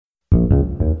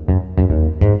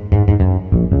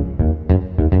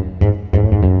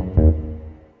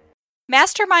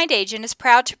Mastermind Agent is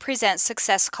proud to present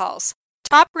Success Calls.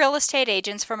 Top real estate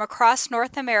agents from across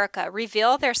North America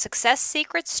reveal their success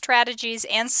secrets, strategies,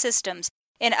 and systems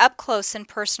in up-close and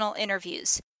personal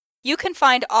interviews. You can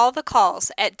find all the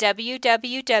calls at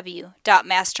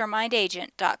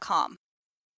www.mastermindagent.com.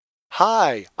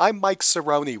 Hi, I'm Mike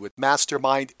Cerrone with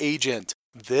Mastermind Agent.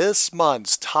 This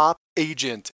month's top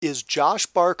agent is Josh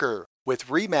Barker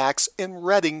with RE/MAX in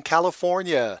Redding,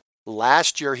 California.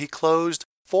 Last year, he closed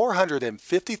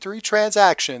 453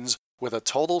 transactions with a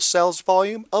total sales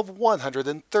volume of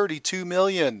 $132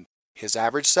 million. His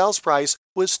average sales price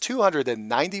was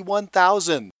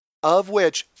 $291,000, of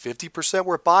which 50%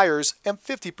 were buyers and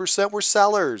 50% were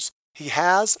sellers. He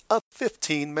has a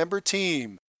 15-member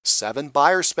team, 7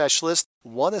 buyer specialists,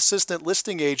 1 assistant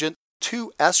listing agent,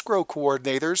 2 escrow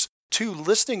coordinators, 2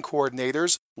 listing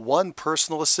coordinators, 1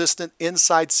 personal assistant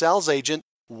inside sales agent,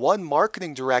 1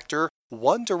 marketing director,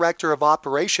 1 director of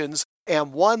operations,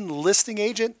 and 1 listing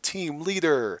agent team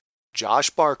leader. Josh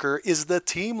Barker is the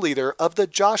team leader of the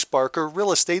Josh Barker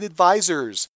Real Estate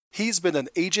Advisors. He's been an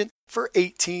agent for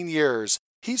 18 years.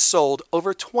 He's sold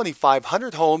over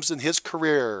 2,500 homes in his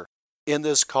career. In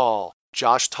this call,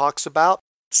 Josh talks about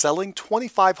selling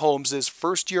 25 homes his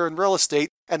first year in real estate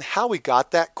and how he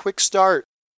got that quick start.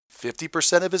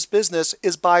 50% of his business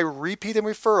is by repeat and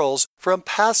referrals from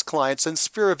past clients and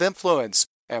sphere of influence,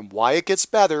 and why it gets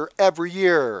better every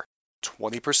year.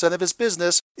 20% of his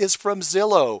business is from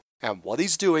Zillow and what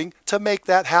he's doing to make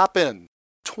that happen.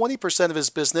 20% of his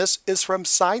business is from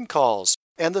sign calls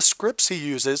and the scripts he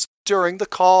uses during the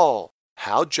call.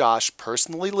 How Josh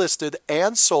personally listed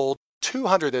and sold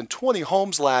 220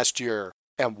 homes last year,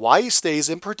 and why he stays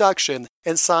in production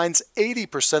and signs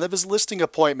 80% of his listing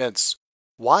appointments.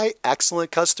 Why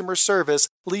excellent customer service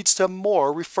leads to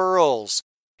more referrals.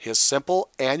 His simple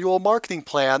annual marketing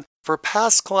plan for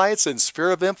past clients and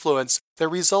sphere of influence that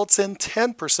results in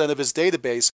 10% of his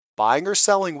database buying or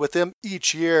selling with him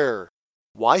each year.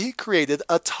 Why he created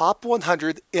a top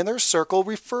 100 inner circle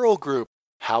referral group.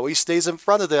 How he stays in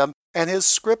front of them and his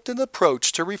script and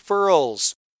approach to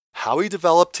referrals. How he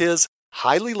developed his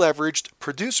highly leveraged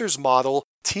producers model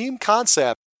team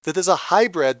concept that is a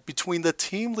hybrid between the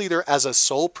team leader as a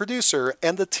sole producer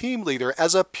and the team leader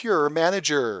as a pure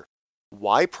manager.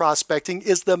 Why prospecting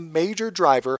is the major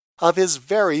driver of his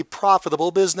very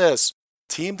profitable business.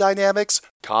 Team dynamics,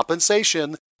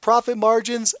 compensation, profit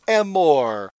margins, and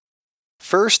more.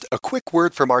 First, a quick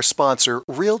word from our sponsor,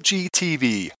 RealG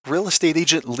TV, Real Estate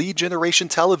Agent Lead Generation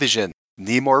Television.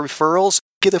 Need more referrals?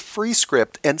 Get a free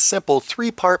script and simple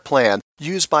 3-part plan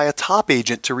used by a top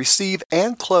agent to receive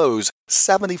and close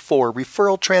 74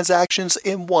 referral transactions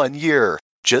in 1 year.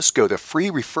 Just go to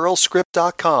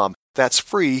freereferralscript.com. That's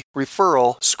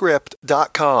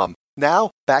freereferralscript.com.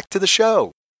 Now, back to the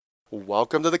show.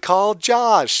 Welcome to the call,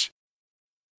 Josh.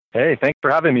 Hey, thanks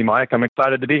for having me, Mike. I'm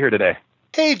excited to be here today.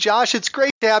 Hey, Josh, it's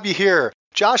great to have you here.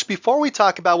 Josh, before we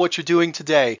talk about what you're doing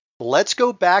today, let's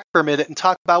go back for a minute and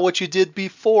talk about what you did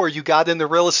before you got into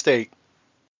real estate.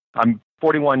 I'm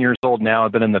 41 years old now.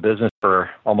 I've been in the business for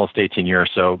almost 18 years.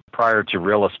 So prior to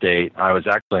real estate, I was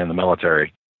actually in the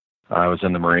military. I was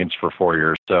in the Marines for 4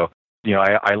 years. So,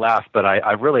 I laugh, but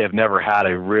I really have never had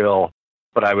a real,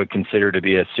 what I would consider to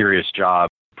be a serious job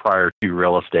prior to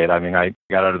real estate. I mean, I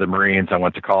got out of the Marines. I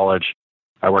went to college.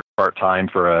 I worked part-time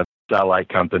for a satellite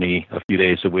company a few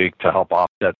days a week to help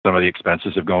offset some of the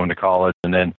expenses of going to college,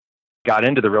 and then got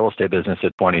into the real estate business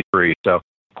at 23. So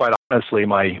quite honestly,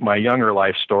 my younger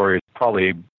life story is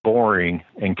probably boring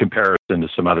in comparison to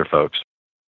some other folks.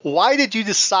 Why did you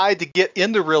decide to get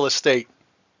into real estate?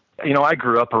 I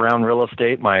grew up around real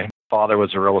estate. My father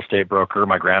was a real estate broker.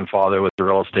 My grandfather was a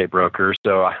real estate broker.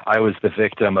 So I was the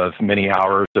victim of many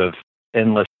hours of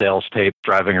endless sales tape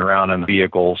driving around in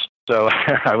vehicles. So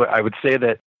I would say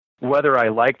that whether I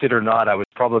liked it or not, I was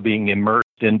probably being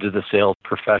immersed into the sales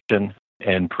profession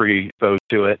and predisposed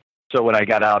to it. So when I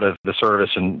got out of the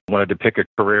service and wanted to pick a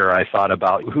career, I thought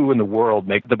about who in the world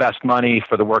make the best money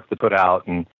for the work they put out,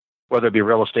 and whether it be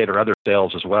real estate or other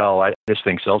sales as well. I just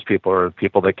think salespeople are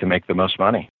people that can make the most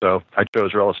money. So I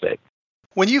chose real estate.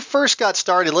 When you first got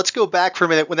started, let's go back for a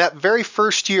minute. When that very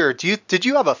first year, did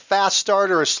you have a fast start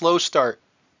or a slow start?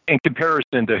 In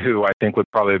comparison to who, I think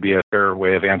would probably be a fair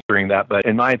way of answering that. But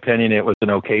in my opinion, it was an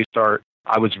okay start.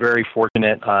 I was very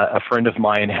fortunate. A friend of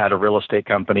mine had a real estate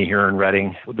company here in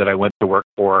Redding that I went to work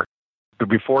for. But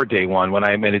before day one, when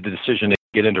I made the decision to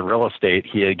get into real estate,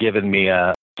 he had given me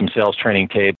some sales training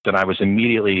tapes, and I was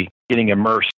immediately getting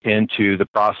immersed into the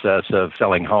process of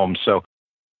selling homes. So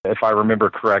if I remember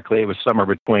correctly, it was somewhere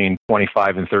between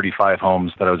 25 and 35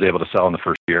 homes that I was able to sell in the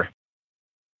first year.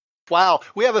 Wow.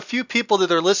 We have a few people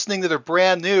that are listening that are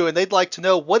brand new, and they'd like to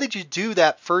know, what did you do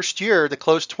that first year to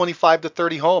close 25 to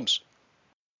 30 homes?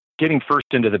 Getting first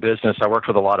into the business, I worked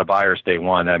with a lot of buyers day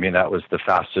one. I mean, that was the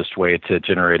fastest way to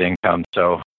generate income.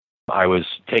 So I was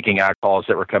taking ad calls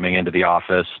that were coming into the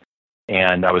office,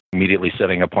 and I was immediately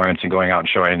setting appointments and going out and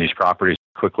showing these properties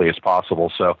as quickly as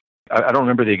possible. So I don't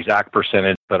remember the exact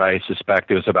percentage, but I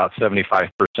suspect it was about 75%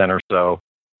 or so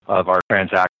of our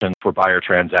transactions were buyer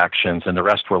transactions, and the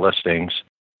rest were listings.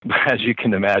 As you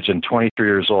can imagine, 23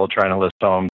 years old trying to list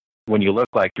homes when you look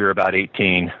like you're about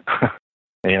 18,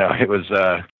 it was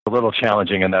a little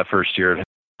challenging in that first year,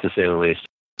 to say the least.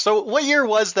 So what year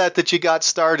was that you got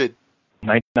started?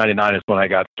 1999 is when I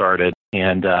got started,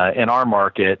 and in our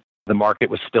market, the market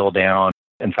was still down.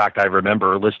 In fact, I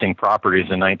remember listing properties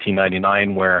in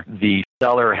 1999 where the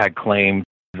seller had claimed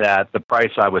that the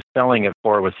price I was selling it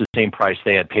for was the same price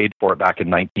they had paid for it back in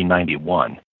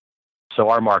 1991. So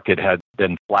our market had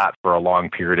been flat for a long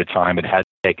period of time. It hadn't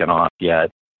taken off yet,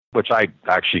 which I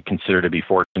actually consider to be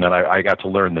fortunate. I got to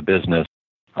learn the business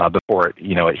before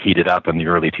it heated up in the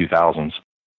early 2000s.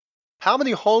 How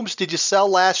many homes did you sell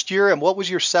last year, and what was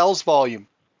your sales volume?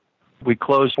 We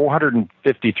closed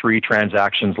 453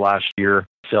 transactions last year.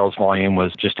 Sales volume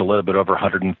was just a little bit over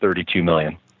 $132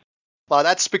 million. Wow,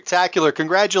 that's spectacular.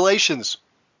 Congratulations.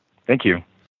 Thank you.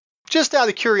 Just out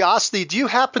of curiosity, do you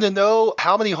happen to know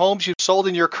how many homes you've sold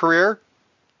in your career?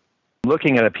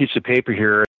 Looking at a piece of paper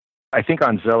here, I think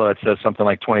on Zillow it says something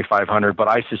like 2,500, but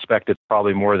I suspect it's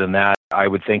probably more than that. I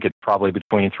would think it's probably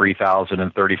between 3,000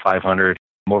 and 3,500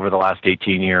 over the last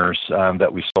 18 years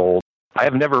that we sold. I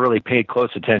have never really paid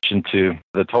close attention to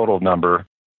the total number.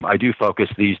 I do focus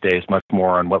these days much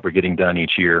more on what we're getting done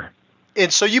each year.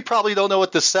 And so you probably don't know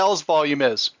what the sales volume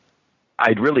is. I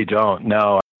really don't.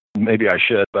 No, maybe I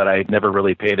should, but I never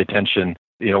really paid attention,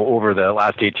 over the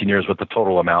last 18 years what the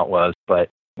total amount was. But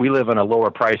we live in a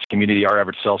lower price community. Our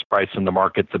average sales price in the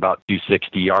market's about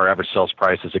 $260. Our average sales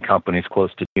price as a company is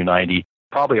close to $290.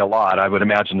 Probably a lot. I would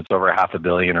imagine it's over $500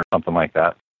 million or something like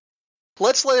that.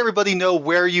 Let's let everybody know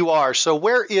where you are. So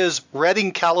where is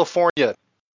Redding, California?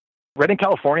 Redding,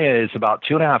 California is about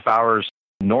 2.5 hours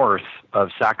north of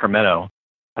Sacramento,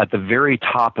 at the very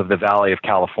top of the Valley of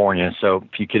California. So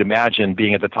if you could imagine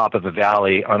being at the top of the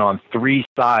valley, and on three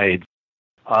sides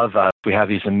of us, we have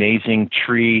these amazing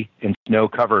tree and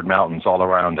snow-covered mountains all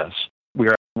around us. We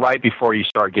are right before you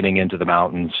start getting into the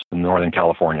mountains in Northern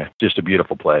California. Just a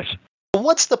beautiful place.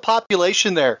 What's the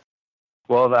population there?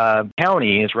 Well, the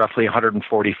county is roughly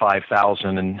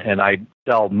 145,000, and I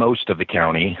sell most of the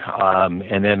county.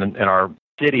 And then in our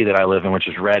city that I live in, which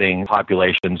is Redding,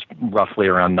 population's roughly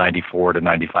around 94 to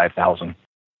 95,000.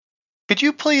 Could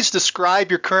you please describe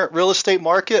your current real estate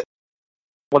market?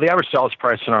 Well, the average sales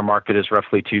price in our market is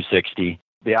roughly $260.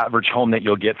 The average home that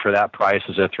you'll get for that price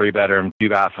is a 3-bedroom,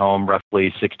 2-bath home, roughly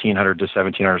 1,600 to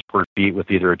 1,700 square feet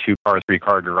with either a 2-car or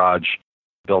 3-car garage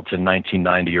built in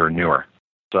 1990 or newer.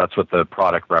 So that's what the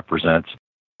product represents.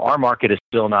 Our market is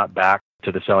still not back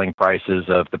to the selling prices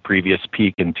of the previous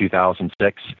peak in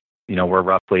 2006. We're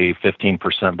roughly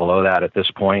 15% below that at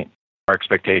this point. Our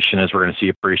expectation is we're going to see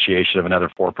appreciation of another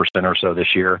 4% or so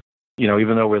this year.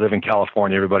 Even though we live in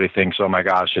California, everybody thinks, oh my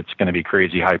gosh, it's going to be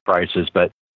crazy high prices,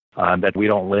 but that we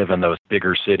don't live in those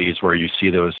bigger cities where you see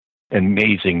those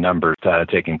amazing numbers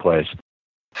taking place.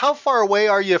 How far away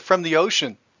are you from the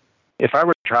ocean? If I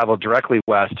were to travel directly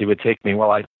west, it would take me,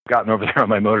 I've gotten over there on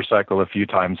my motorcycle a few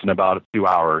times in about 2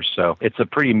 hours. So it's a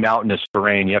pretty mountainous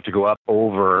terrain. You have to go up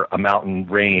over a mountain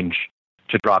range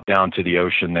to drop down to the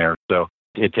ocean there. So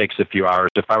it takes a few hours.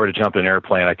 If I were to jump in an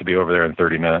airplane, I could be over there in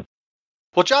 30 minutes.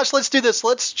 Well, Josh, let's do this.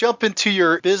 Let's jump into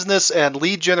your business and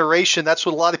lead generation. That's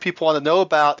what a lot of people want to know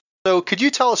about. So could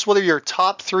you tell us what are your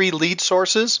top 3 lead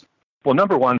sources? Well,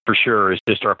 number one for sure is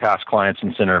just our past clients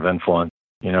and center of influence.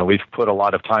 We've put a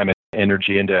lot of time and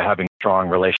energy into having strong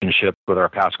relationships with our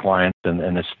past clients and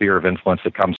the sphere of influence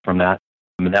that comes from that.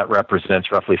 And that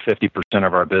represents roughly 50%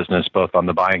 of our business, both on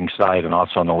the buying side and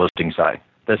also on the listing side.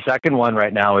 The second one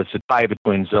right now is a tie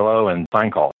between Zillow and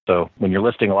SignCall. So when you're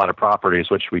listing a lot of properties,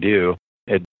 which we do,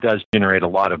 it does generate a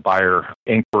lot of buyer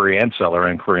inquiry and seller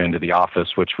inquiry into the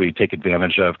office, which we take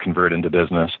advantage of, convert into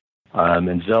business.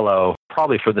 And Zillow,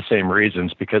 probably for the same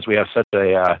reasons, because we have such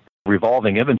a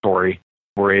revolving inventory,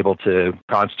 we're able to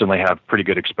constantly have pretty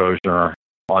good exposure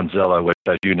on Zillow, which,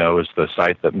 as you know, is the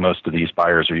site that most of these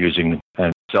buyers are using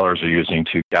and sellers are using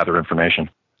to gather information.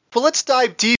 Well, let's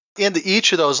dive deep into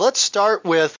each of those. Let's start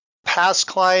with past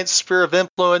clients, sphere of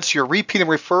influence, your repeat and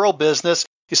referral business.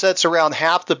 You said it's around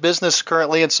half the business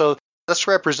currently, and so that's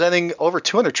representing over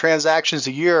 200 transactions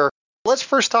a year. Let's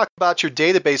first talk about your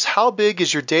database. How big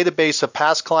is your database of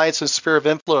past clients and sphere of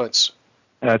influence?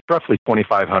 It's roughly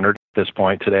 2,500 at this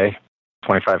point today.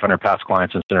 2,500 past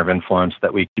clients and center of influence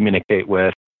that we communicate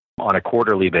with on a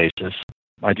quarterly basis.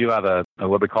 I do have a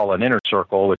what we call an inner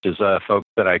circle, which is folks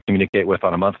that I communicate with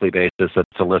on a monthly basis.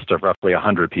 It's a list of roughly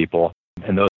 100 people.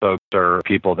 And those folks are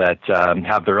people that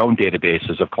have their own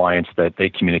databases of clients that they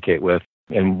communicate with.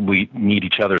 And we need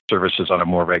each other's services on a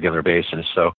more regular basis.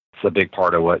 So it's a big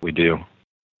part of what we do.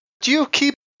 Do you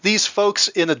keep these folks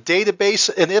in a database?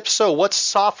 And if so, what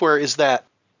software is that?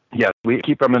 Yes, we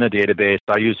keep them in a database.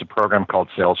 I use a program called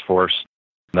Salesforce.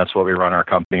 That's what we run our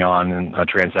company on, and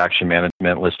transaction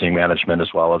management, listing management,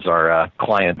 as well as our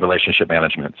client relationship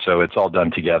management. So it's all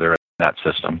done together in that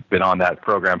system. Been on that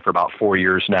program for about 4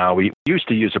 years now. We used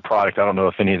to use a product, I don't know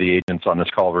if any of the agents on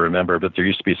this call will remember, but there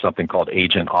used to be something called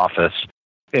Agent Office.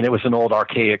 And it was an old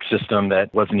archaic system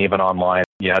that wasn't even online.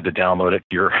 You had to download it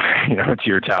to your, to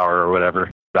your tower or whatever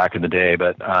back in the day.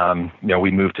 But,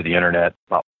 we moved to the internet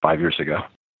about 5 years ago.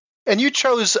 And you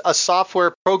chose a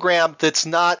software program that's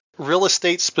not real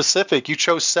estate specific. You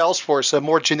chose Salesforce, a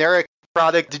more generic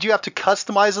product. Did you have to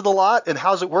customize it a lot? And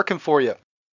how's it working for you?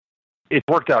 It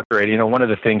worked out great. One of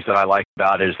the things that I like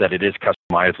about it is that it is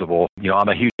customizable. I'm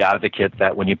a huge advocate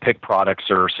that when you pick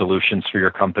products or solutions for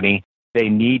your company, they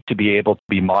need to be able to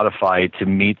be modified to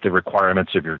meet the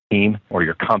requirements of your team or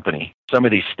your company. Some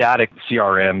of these static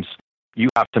CRMs, you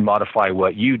have to modify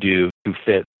what you do to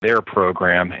fit their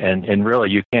program. And really,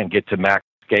 you can't get to max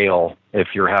scale if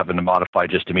you're having to modify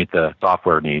just to meet the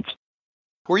software needs.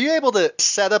 Were you able to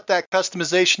set up that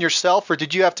customization yourself, or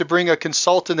did you have to bring a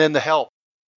consultant in to help?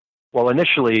 Well,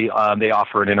 initially, they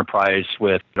offer an enterprise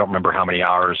with, I don't remember how many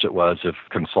hours it was of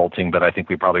consulting, but I think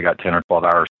we probably got 10 or 12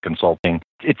 hours consulting.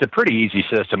 It's a pretty easy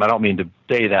system. I don't mean to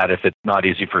say that if it's not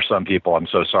easy for some people. I'm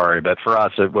so sorry. But for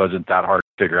us, it wasn't that hard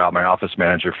to figure out. My office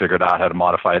manager figured out how to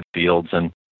modify the fields. And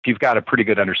if you've got a pretty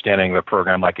good understanding of a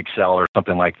program like Excel or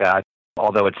something like that,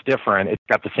 although it's different, it's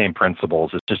got the same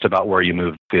principles. It's just about where you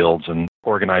move fields and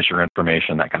organize your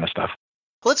information, that kind of stuff.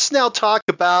 Let's now talk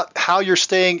about how you're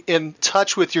staying in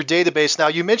touch with your database. Now,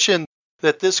 you mentioned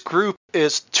that this group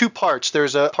is two parts.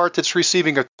 There's a part that's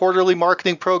receiving a quarterly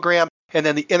marketing program, and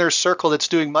then the inner circle that's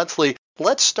doing monthly.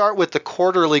 Let's start with the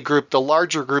quarterly group, the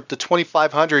larger group, the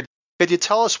 2,500. Could you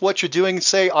tell us what you're doing,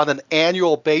 say, on an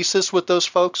annual basis with those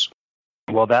folks?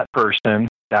 Well, that person,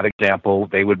 that example,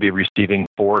 they would be receiving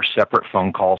 4 separate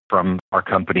phone calls from our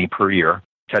company per year,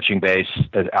 touching base,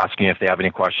 asking if they have any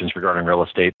questions regarding real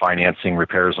estate, financing,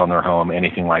 repairs on their home,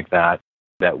 anything like that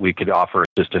we could offer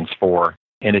assistance for.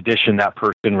 In addition, that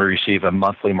person will receive a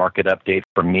monthly market update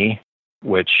from me,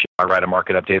 which I write a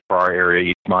market update for our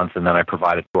area each month, and then I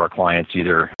provide it to our clients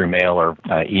either through mail or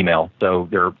email. So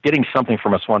they're getting something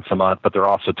from us once a month, but they're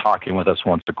also talking with us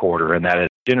once a quarter, and that has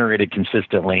generated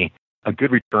consistently a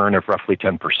good return of roughly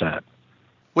 10%.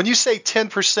 When you say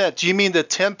 10%, do you mean that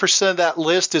 10% of that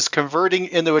list is converting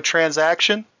into a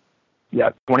transaction?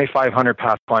 Yeah, 2,500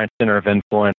 past clients center of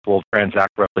influence will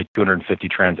transact roughly 250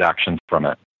 transactions from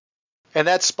it. And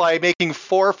that's by making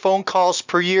 4 phone calls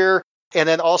per year and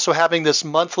then also having this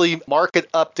monthly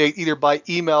market update either by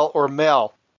email or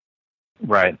mail.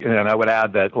 Right. And I would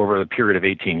add that over the period of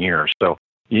 18 years. So,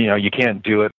 you can't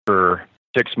do it for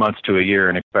 6 months to a year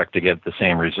and expect to get the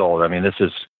same result. I mean, this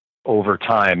is over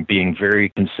time being very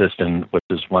consistent, which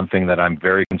is one thing that I'm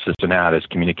very consistent at, is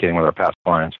communicating with our past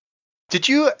clients. Did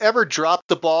you ever drop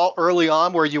the ball early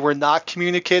on where you were not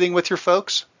communicating with your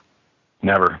folks?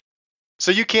 Never. So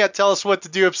you can't tell us what to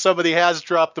do if somebody has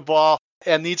dropped the ball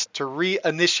and needs to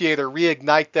reinitiate or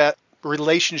reignite that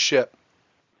relationship?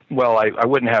 Well, I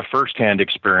wouldn't have firsthand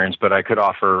experience, but I could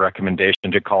offer a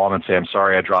recommendation to call them and say, I'm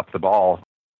sorry I dropped the ball,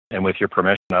 and with your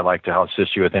permission, I'd like to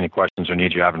assist you with any questions or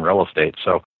needs you have in real estate.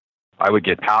 So I would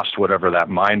get past whatever that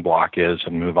mind block is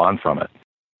and move on from it.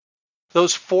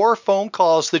 Those 4 phone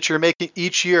calls that you're making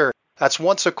each year, that's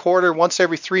once a quarter, once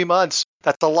every 3 months.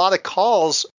 That's a lot of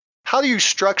calls. How are you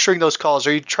structuring those calls?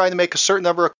 Are you trying to make a certain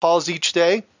number of calls each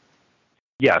day?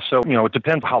 Yeah, so it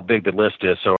depends how big the list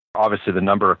is. So obviously the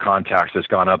number of contacts has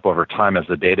gone up over time as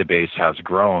the database has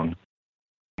grown.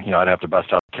 I'd have to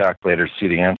bust out the calculator to see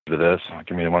the answer to this.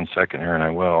 Give me 1 second here and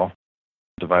I will.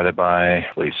 Divided by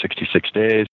 66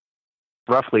 days.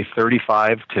 Roughly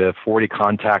 35 to 40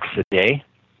 contacts a day,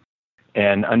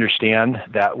 and understand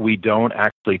that we don't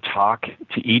actually talk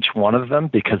to each one of them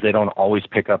because they don't always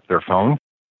pick up their phone.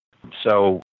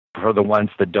 So for the ones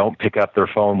that don't pick up their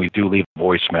phone, we do leave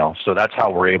voicemail. So that's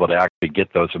how we're able to actually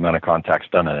get those amount of contacts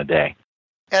done in a day.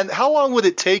 And how long would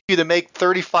it take you to make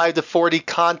 35 to 40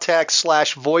 contacts /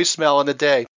 voicemail in a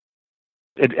day?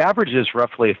 It averages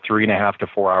roughly 3.5 to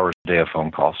 4 hours a day of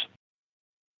phone calls.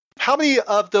 How many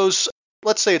of those,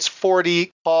 let's say it's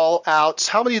 40 call outs,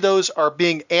 how many of those are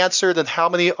being answered and how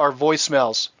many are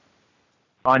voicemails?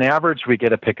 On average, we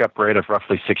get a pickup rate of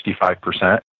roughly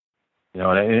 65%.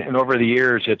 And over the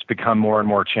years, it's become more and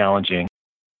more challenging.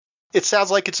 It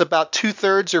sounds like it's about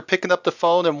 2/3 are picking up the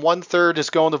phone and 1/3 is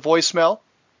going to voicemail.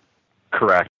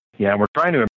 Correct. Yeah, and we're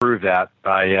trying to improve that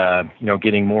by,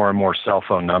 getting more and more cell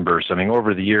phone numbers. I mean,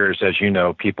 over the years, as you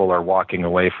know, people are walking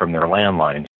away from their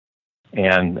landlines,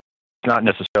 and it's not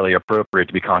necessarily appropriate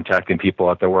to be contacting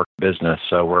people at their work business.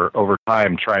 So we're, over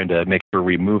time, trying to make sure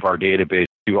we move our database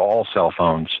to all cell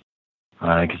phones,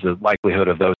 because the likelihood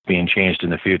of those being changed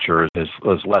in the future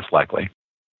is less likely.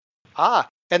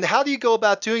 And how do you go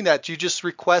about doing that? Do you just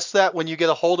request that when you get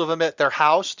a hold of them at their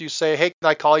house? Do you say, hey, can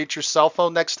I call you at your cell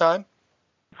phone next time?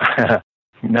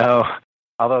 No,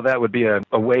 although that would be a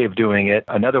way of doing it.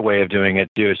 Another way of doing it,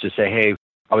 too, is to say, hey,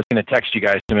 I was going to text you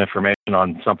guys some information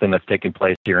on something that's taking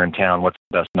place here in town. What's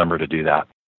the best number to do that?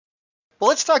 Well,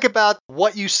 let's talk about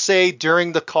what you say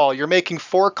during the call. You're making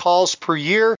 4 calls per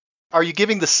year. Are you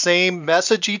giving the same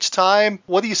message each time?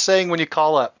 What are you saying when you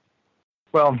call up?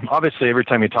 Well, obviously, every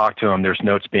time you talk to him, there's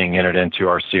notes being entered into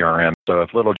our CRM. So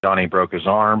if little Johnny broke his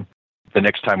arm, the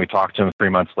next time we talk to him 3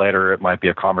 months later, it might be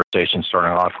a conversation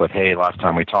starting off with, hey, last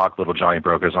time we talked, little Johnny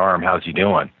broke his arm. How's he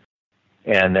doing?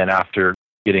 And then after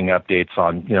getting updates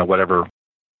on, whatever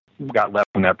got left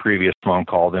from that previous phone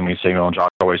call, then we say, Josh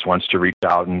always wants to reach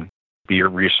out and be your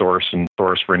resource and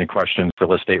source for any questions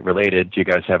real estate related. Do you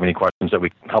guys have any questions that we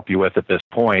can help you with at this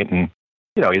point? And,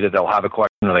 either they'll have a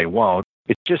question or they won't.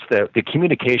 It's just that the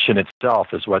communication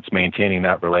itself is what's maintaining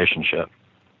that relationship.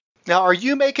 Now, are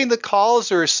you making the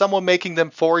calls or is someone making them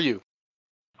for you?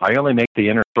 I only make the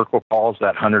inner circle calls,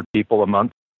 that 100 people a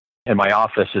month, and my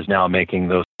office is now making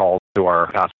those calls to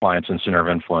our past clients and center of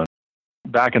influence.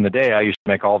 Back in the day, I used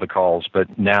to make all the calls,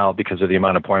 but now, because of the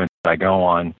amount of appointments that I go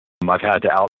on, I've had to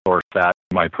outsource that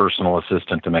to my personal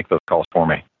assistant to make those calls for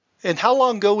me. And how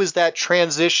long ago was that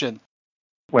transition?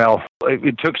 Well,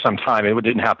 it took some time. It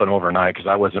didn't happen overnight because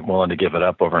I wasn't willing to give it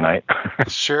up overnight.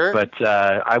 Sure. But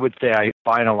I would say I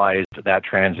finalized that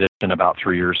transition about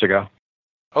 3 years ago.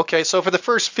 Okay, so for the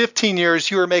first 15 years,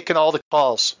 you were making all the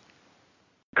calls.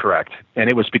 Correct. And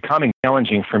it was becoming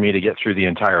challenging for me to get through the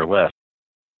entire list.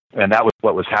 And that was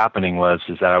what was happening is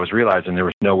that I was realizing there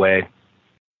was no way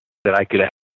that I could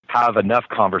have enough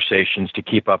conversations to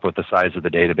keep up with the size of the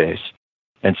database.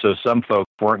 And so some folks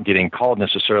weren't getting called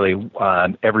necessarily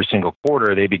every single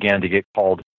quarter. They began to get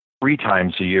called 3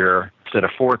 times a year instead of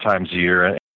 4 times a year.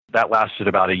 And that lasted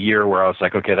about a year where I was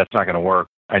like, okay, that's not going to work.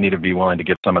 I need to be willing to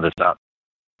give some of this up.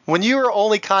 When you were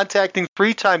only contacting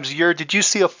 3 times a year, did you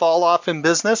see a fall off in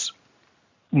business?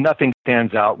 Nothing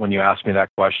stands out when you ask me that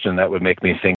question that would make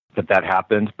me think that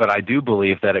happened. But I do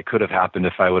believe that it could have happened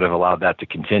if I would have allowed that to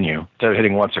continue. Instead of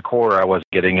hitting once a quarter, I wasn't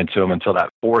getting into them until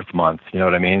that 4th month. You know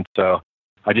what I mean? So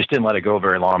I just didn't let it go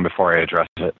very long before I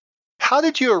addressed it. How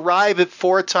did you arrive at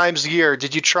 4 times a year?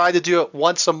 Did you try to do it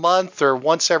once a month or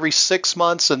once every 6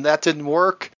 months and that didn't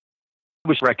work? It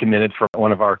was recommended from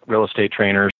one of our real estate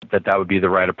trainers that would be the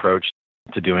right approach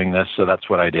to doing this. So that's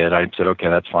what I did. I said, okay,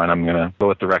 that's fine. I'm going to go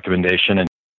with the recommendation. And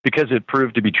because it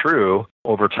proved to be true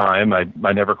over time,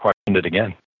 I never questioned it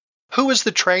again. Who is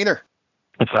the trainer?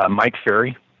 It's Mike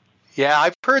Ferry. Yeah,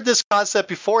 I've heard this concept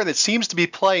before, and it seems to be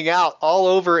playing out all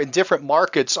over in different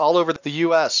markets all over the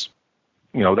U.S.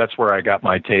 That's where I got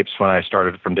my tapes when I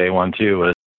started from day one,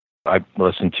 too. I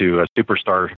listened to a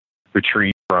Superstar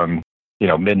retreat from,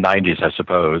 mid-'90s, I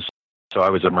suppose. So I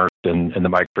was immersed in the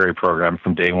Mike Ferry program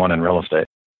from day one in real estate.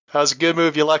 That was a good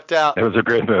move. You lucked out. It was a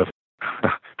great move.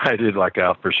 I did luck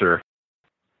out for sure.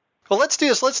 Well, let's do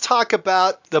this. Let's talk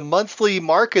about the monthly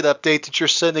market update that you're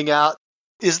sending out.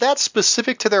 Is that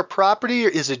specific to their property or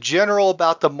is it general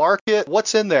about the market?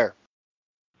 What's in there?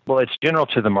 Well, it's general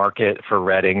to the market for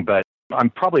Redding, but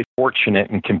I'm probably fortunate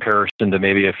in comparison to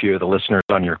maybe a few of the listeners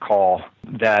on your call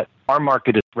that our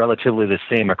market is relatively the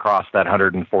same across that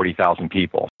 140,000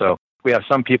 people. So we have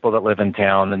some people that live in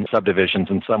town and subdivisions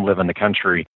and some live in the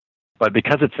country. But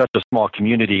because it's such a small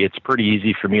community, it's pretty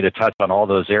easy for me to touch on all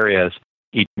those areas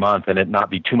each month and it not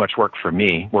be too much work for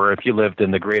me. Where if you lived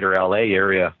in the greater LA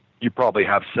area, you probably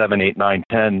have 7, 8, 9,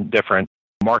 10 different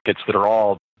markets that are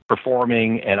all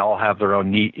performing and all have their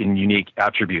own neat and unique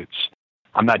attributes.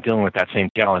 I'm not dealing with that same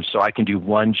challenge, so I can do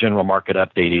one general market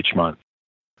update each month.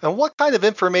 And what kind of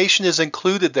information is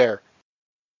included there?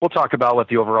 We'll talk about what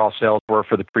the overall sales were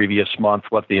for the previous month,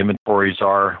 what the inventories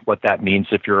are, what that means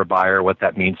if you're a buyer, what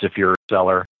that means if you're a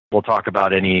seller. We'll talk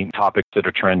about any topics that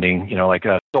are trending, like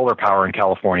solar power in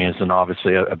California is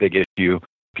obviously a big issue.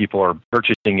 People are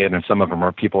purchasing it, and some of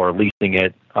them people are leasing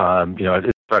it.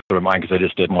 It's fresh in my mind because I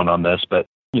just did one on this. But,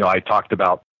 I talked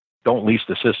about don't lease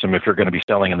the system if you're going to be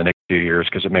selling in the next few years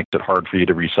because it makes it hard for you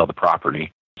to resell the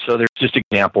property. So there's just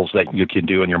examples that you can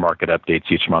do in your market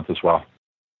updates each month as well.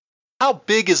 How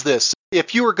big is this?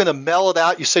 If you were going to mail it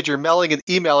out, you said you're mailing and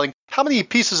emailing, how many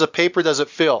pieces of paper does it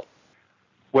fill?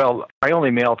 Well, I only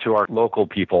mail to our local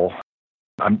people.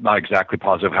 I'm not exactly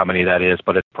positive how many that is,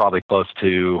 but it's probably close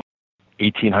to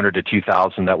 1,800 to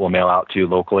 2,000 that we'll mail out to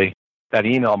locally. That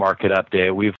email market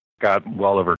update, we've got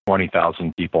well over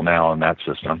 20,000 people now in that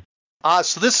system.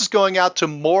 So this is going out to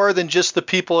more than just the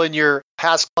people in your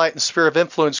past client and sphere of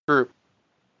influence group.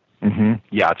 Mm-hmm.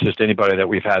 Yeah, it's just anybody that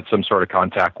we've had some sort of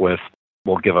contact with,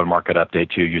 we'll give a market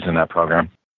update to using that program.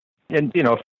 And,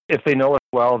 if they know it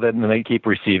well, then they keep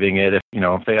receiving it.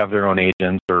 If they have their own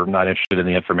agents or not interested in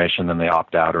the information, then they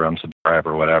opt out or unsubscribe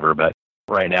or whatever. But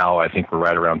right now, I think we're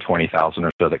right around 20,000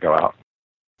 or so that go out.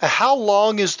 How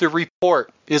long is the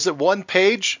report? Is it one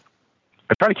page?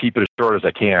 I try to keep it as short as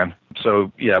I can.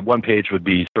 So, yeah, one page would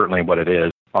be certainly what it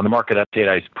is. On the market update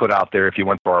I put out there, if you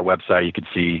went to our website, you could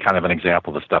see kind of an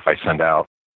example of the stuff I send out.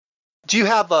 Do you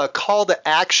have a call to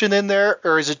action in there,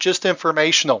 or is it just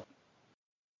informational?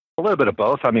 A little bit of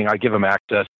both. I give them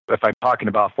access. If I'm talking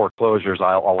about foreclosures,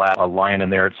 I'll add a line in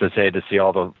there that says, hey, to see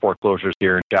all the foreclosures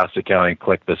here in Shasta County,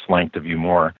 click this link to view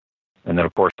more. And then,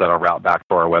 of course, that'll route back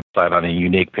to our website on a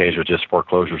unique page with just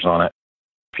foreclosures on it.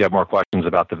 If you have more questions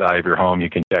about the value of your home, you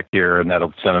can check here, and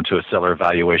that'll send them to a seller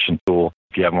evaluation tool.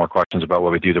 If you have more questions about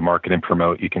what we do to market and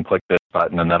promote, you can click this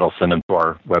button, and that'll send them to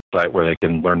our website where they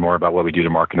can learn more about what we do to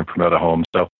market and promote a home.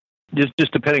 So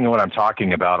just depending on what I'm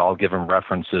talking about, I'll give them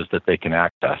references that they can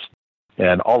access.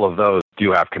 And all of those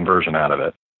do have conversion out of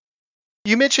it.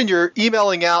 You mentioned you're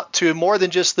emailing out to more than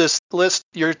just this list.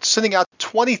 You're sending out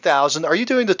 20,000. Are you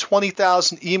doing the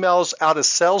 20,000 emails out of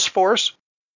Salesforce?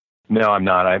 No, I'm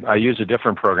not. I use a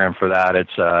different program for that.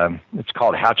 It's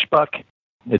called Hatchbuck.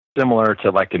 It's similar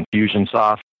to like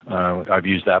Infusionsoft. I've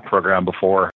used that program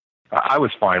before. I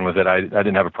was fine with it. I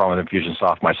didn't have a problem with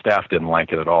Infusionsoft. My staff didn't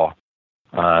like it at all.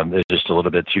 It's just a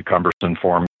little bit too cumbersome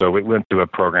for them. So we went to a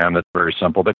program that's very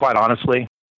simple. But quite honestly,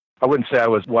 I wouldn't say I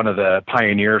was one of the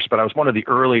pioneers, but I was one of the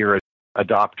earlier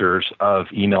adopters of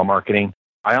email marketing.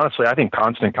 I think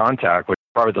Constant Contact, which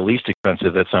is probably the least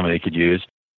expensive that somebody could use,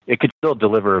 it could still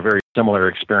deliver a very similar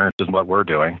experience as what we're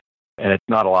doing. And it's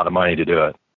not a lot of money to do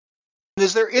it.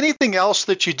 Is there anything else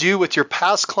that you do with your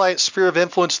past client sphere of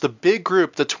influence, the big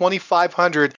group, the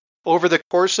 2,500, over the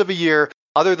course of a year,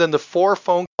 other than the 4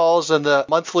 phone calls and the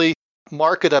monthly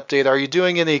market update? Are you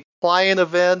doing any client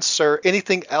events or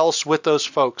anything else with those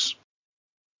folks?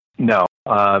 No.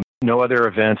 No other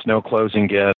events, no closing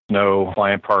gifts, no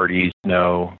client parties,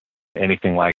 no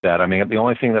anything like that. The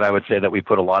only thing that I would say that we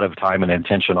put a lot of time and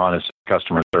attention on is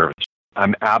customer service.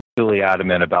 I'm absolutely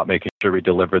adamant about making sure we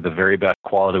deliver the very best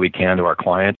quality we can to our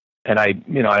clients. And I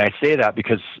say that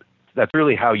because that's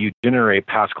really how you generate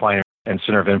past client and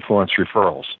center of influence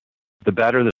referrals. The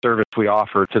better the service we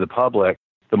offer to the public,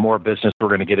 the more business we're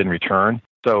going to get in return.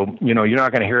 So, you're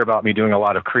not going to hear about me doing a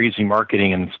lot of crazy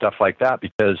marketing and stuff like that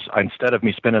because instead of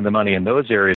me spending the money in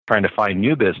those areas trying to find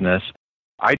new business,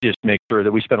 I just make sure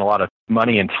that we spend a lot of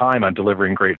money and time on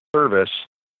delivering great service.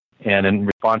 And in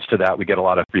response to that, we get a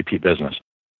lot of repeat business.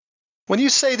 When you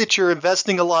say that you're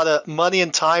investing a lot of money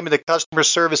and time into customer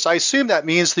service, I assume that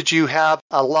means that you have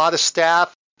a lot of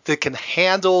staff that can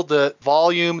handle the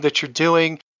volume that you're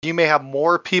doing. You may have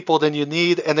more people than you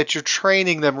need and that you're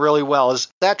training them really well. Is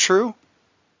that true?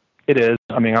 It is.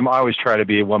 I'm always try to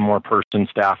be one more person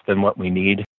staff than what we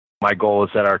need. My goal is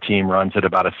that our team runs at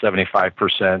about a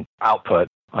 75% output.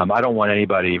 I don't want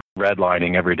anybody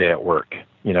redlining every day at work.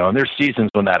 And there's seasons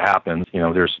when that happens.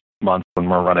 There's months when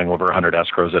we're running over 100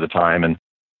 escrows at a time and,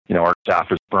 our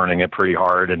staff is burning it pretty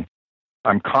hard. And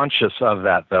I'm conscious of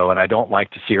that, though, and I don't like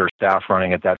to see our staff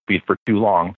running at that speed for too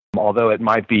long. Although it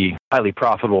might be highly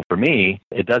profitable for me,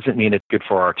 it doesn't mean it's good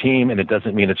for our team, and it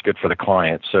doesn't mean it's good for the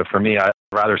client. So for me, I'd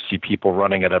rather see people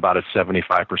running at about a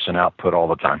 75% output all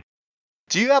the time.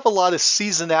 Do you have a lot of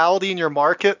seasonality in your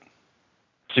market?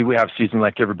 See, we have season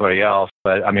like everybody else,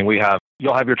 but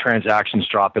you'll have your transactions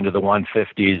drop into the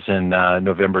 150s in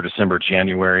November, December,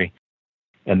 January.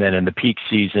 And then in the peak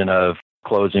season of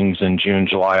closings in June,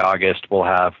 July, August, we'll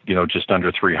have, just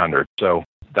under 300. So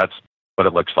that's what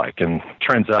it looks like, and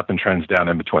trends up and trends down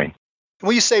in between.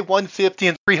 When you say 150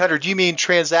 and 300, do you mean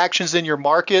transactions in your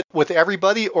market with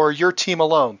everybody or your team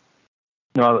alone?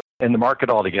 No, in the market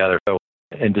altogether. So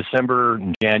in December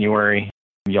and January,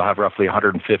 you'll have roughly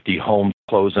 150 homes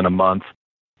close in a month.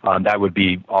 That would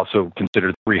be also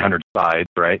considered 300 sides,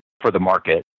 right, for the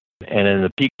market. And in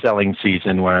the peak selling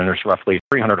season, when there's roughly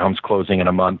 300 homes closing in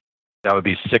a month, that would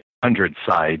be 600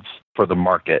 sides for the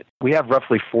market. We have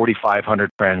roughly 4,500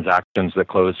 transactions that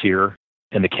close here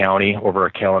in the county over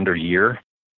a calendar year.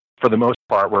 For the most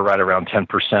part, we're right around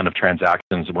 10% of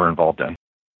transactions we're involved in.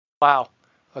 Wow,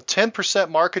 a 10%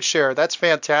 market share. That's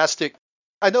fantastic.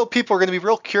 I know people are going to be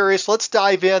real curious. Let's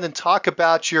dive in and talk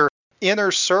about your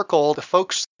inner circle. The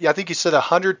folks, I think you said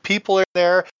 100 people in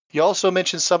there. You also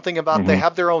mentioned something about they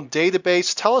have their own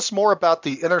database. Tell us more about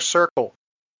the inner circle.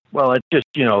 Well, it's just,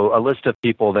 a list of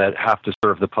people that have to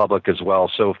serve the public as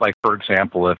well. So, for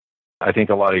example, if I think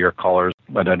a lot of your callers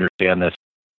would understand this,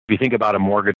 if you think about a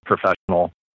mortgage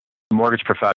professional, the mortgage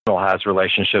professional has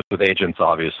relationships with agents,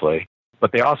 obviously,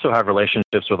 but they also have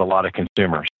relationships with a lot of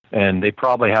consumers, and they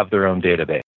probably have their own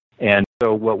database. And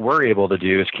so what we're able to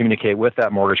do is communicate with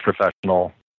that mortgage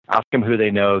professional, ask them who they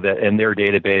know that in their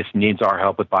database needs our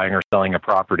help with buying or selling a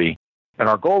property. And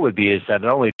our goal would be is that it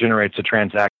not only generates a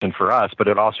transaction for us, but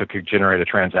it also could generate a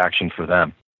transaction for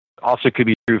them. Also could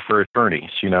be true for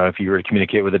attorneys. If you were to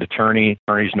communicate with an attorney,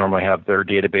 attorneys normally have their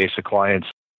database of clients.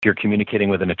 If you're communicating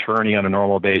with an attorney on a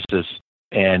normal basis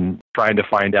and trying to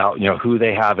find out, who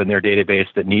they have in their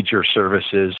database that needs your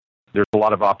services, there's a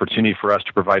lot of opportunity for us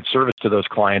to provide service to those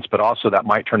clients, but also that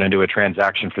might turn into a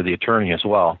transaction for the attorney as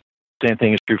well. Same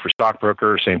thing is true for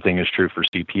stockbrokers. Same thing is true for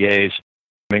CPAs.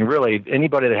 Really,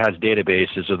 anybody that has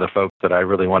databases are the folks that I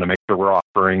really want to make sure we're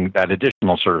offering that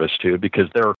additional service to, because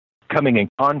they're coming in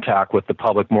contact with the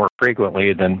public more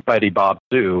frequently than Betty Bob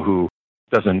Sue, who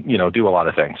doesn't, do a lot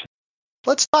of things.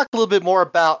 Let's talk a little bit more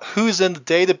about who's in the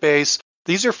database.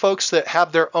 These are folks that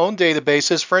have their own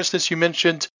databases. For instance, you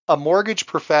mentioned a mortgage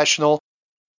professional.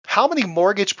 How many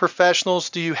mortgage professionals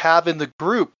do you have in the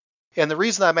group? And the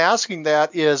reason I'm asking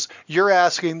that is you're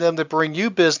asking them to bring you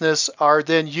business. Are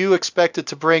then you expected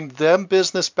to bring them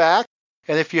business back?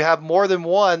 And if you have more than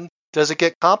one, does it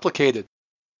get complicated?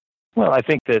 Well, I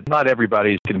think that not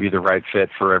everybody's going to be the right fit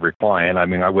for every client.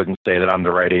 I wouldn't say that I'm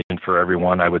the right agent for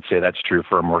everyone. I would say that's true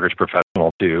for a mortgage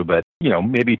professional too. But,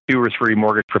 maybe 2 or 3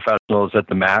 mortgage professionals at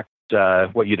the max,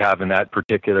 what you'd have in that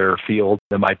particular field.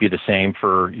 That might be the same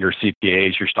for your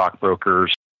CPAs, your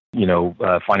stockbrokers,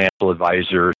 financial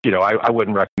advisors. I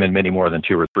wouldn't recommend many more than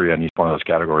 2 or 3 on each one of those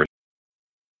categories.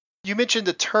 You mentioned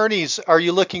attorneys. Are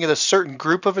you looking at a certain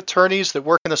group of attorneys that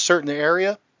work in a certain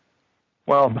area?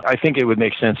 Well, I think it would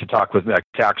make sense to talk with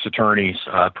tax attorneys,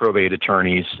 probate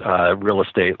attorneys, real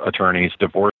estate attorneys,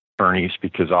 divorce attorneys,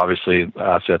 because obviously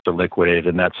assets are liquidated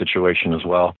in that situation as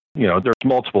well. There's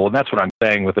multiple, and that's what I'm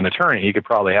saying with an attorney. You could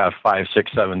probably have 5,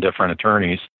 6, 7 different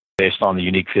attorneys based on the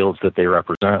unique fields that they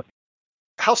represent.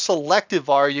 How selective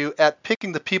are you at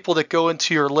picking the people that go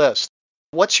into your list?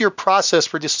 What's your process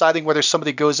for deciding whether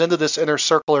somebody goes into this inner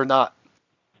circle or not?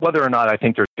 Whether or not I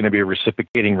think there's going to be a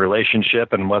reciprocating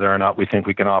relationship, and whether or not we think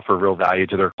we can offer real value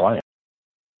to their client.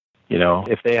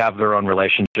 If they have their own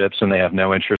relationships and they have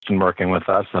no interest in working with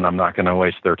us, then I'm not going to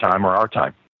waste their time or our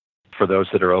time. For those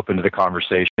that are open to the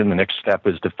conversation, the next step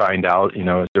is to find out,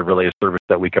 is there really a service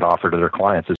that we could offer to their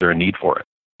clients? Is there a need for it?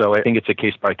 So I think it's a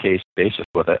case-by-case basis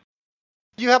with it.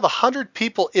 You have 100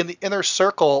 people in the inner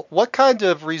circle. What kind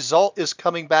of result is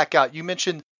coming back out? You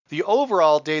mentioned the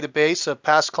overall database of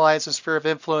past clients and sphere of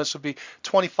influence would be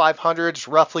 2,500, it's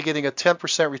roughly getting a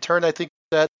 10% return, I think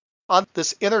that. On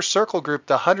this inner circle group,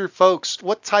 the 100 folks,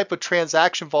 what type of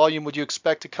transaction volume would you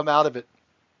expect to come out of it?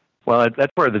 Well,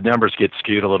 that's where the numbers get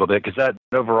skewed a little bit, because that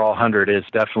overall 100 is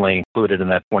definitely included in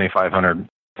that 2,500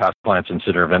 past clients and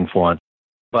sphere of influence.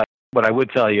 But what I would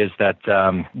tell you is that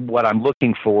what I'm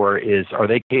looking for is, are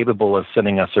they capable of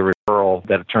sending us a referral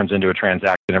that turns into a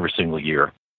transaction every single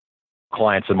year?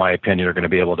 Clients, in my opinion, are going to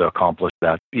be able to accomplish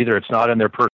that. Either it's not in their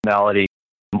personality,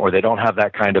 or they don't have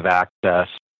that kind of access,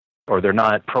 or they're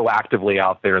not proactively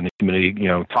out there in the community,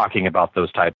 talking about those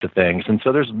types of things. And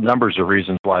so there's numbers of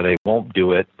reasons why they won't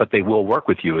do it, but they will work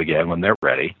with you again when they're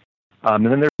ready. And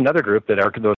then there's another group that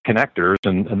are those connectors,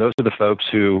 and those are the folks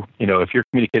who, if you're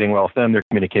communicating well with them, they're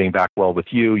communicating back well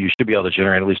with you. You should be able to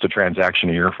generate at least a transaction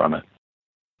a year from it.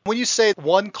 When you say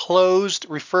one closed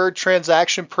referred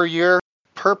transaction per year,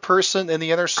 per person in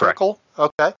the inner circle?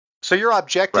 Correct. Okay. So your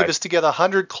objective Right. is to get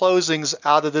 100 closings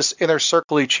out of this inner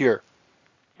circle each year.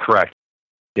 Correct.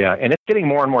 Yeah, and it's getting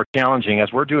more and more challenging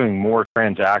as we're doing more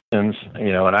transactions,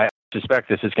 and I suspect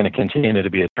this is going to continue to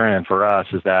be a trend for us,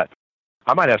 is that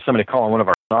I might have somebody call on one of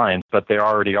our signs, but they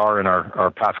already are in our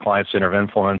past client center of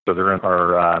influence, or they're in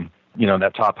our,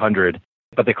 that top 100,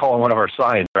 but they call on one of our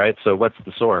signs, right? So what's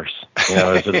the source?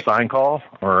 Is it a sign call?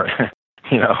 Or,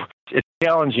 it's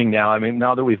challenging now.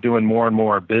 Now that we're doing more and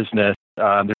more business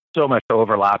There's so much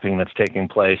overlapping that's taking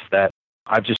place that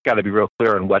I've just got to be real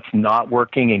clear on what's not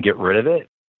working and get rid of it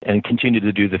and continue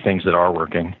to do the things that are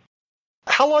working.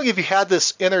 How long have you had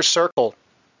this inner circle?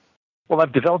 Well,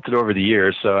 I've developed it over the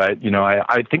years. So I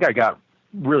think I got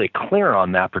really clear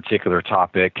on that particular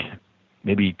topic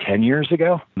maybe 10 years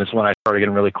ago. That's when I started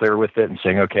getting really clear with it and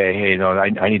saying, okay, hey,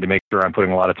 I need to make sure I'm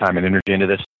putting a lot of time and energy into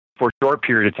this. For a short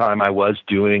period of time, I was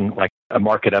doing like a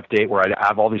market update where I'd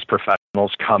have all these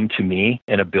professionals come to me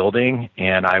in a building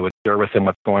and I would share with them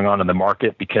what's going on in the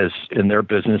market because in their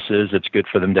businesses, it's good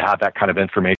for them to have that kind of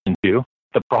information too.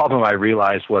 The problem I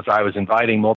realized was I was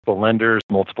inviting multiple lenders,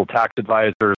 multiple tax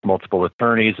advisors, multiple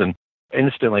attorneys, and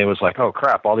instantly it was like, oh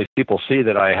crap, all these people see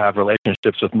that I have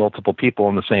relationships with multiple people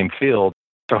in the same field.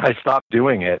 So I stopped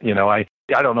doing it.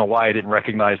 I don't know why I didn't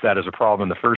recognize that as a problem in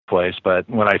the first place, but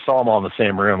when I saw them all in the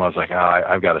same room, I was like,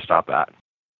 I've got to stop that.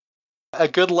 A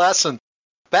good lesson.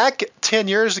 Back 10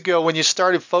 years ago when you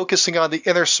started focusing on the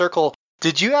inner circle,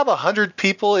 did you have 100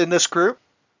 people in this group?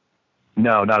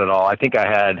 No, not at all. I think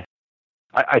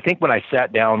I think when I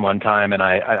sat down one time, and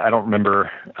I don't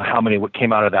remember how many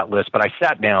came out of that list, but I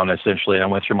sat down essentially and I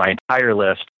went through my entire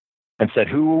list and said,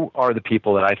 who are the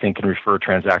people that I think can refer a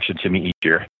transaction to me each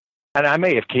year? And I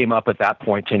may have came up at that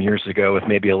point 10 years ago with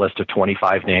maybe a list of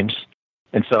 25 names.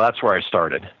 And so that's where I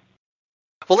started.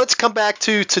 Well, let's come back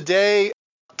to today.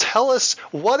 Tell us,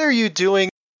 what are you doing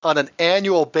on an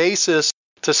annual basis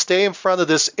to stay in front of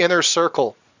this inner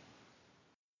circle?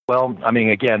 Well,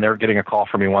 again, they're getting a call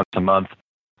from me once a month.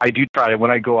 I do try to, when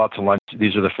I go out to lunch,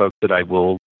 these are the folks that I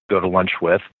will go to lunch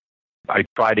with. I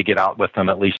try to get out with them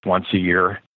at least once a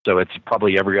year. So it's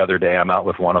probably every other day I'm out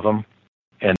with one of them.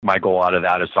 And my goal out of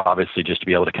that is obviously just to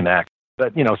be able to connect.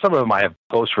 But, some of them I have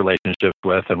close relationships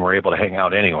with and we're able to hang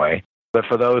out anyway. But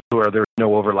for those there's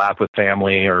no overlap with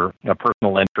family or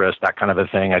personal interest, that kind of a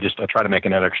thing, I try to make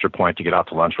an extra point to get out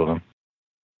to lunch with them.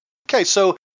 Okay,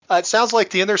 so it sounds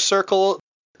like the inner circle,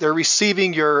 they're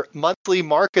receiving your monthly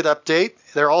market update.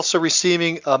 They're also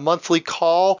receiving a monthly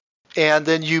call, and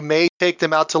then you may take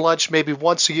them out to lunch maybe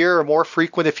once a year or more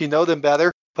frequent if you know them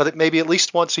better, but it may be at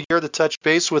least once a year to touch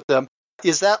base with them.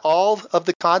 Is that all of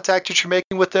the contact that you're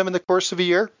making with them in the course of a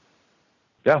year?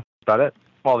 Yeah, that's about it.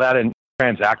 All that in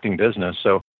transacting business.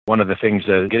 So one of the things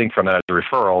getting from that is a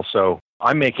referral. So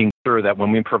I'm making sure that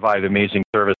when we provide amazing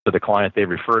service to the client they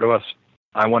refer to us,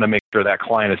 I want to make sure that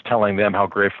client is telling them how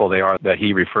grateful they are that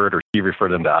he referred or she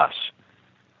referred them to us.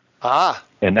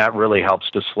 And that really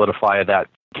helps to solidify that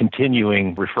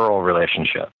continuing referral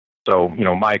relationship. So,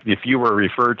 Mike, if you were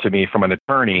referred to me from an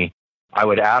attorney, I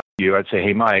would ask you, I'd say,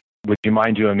 hey, Mike, would you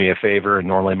mind doing me a favor? And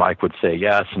normally Mike would say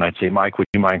yes. And I'd say, Mike, would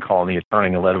you mind calling the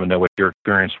attorney and let him know what your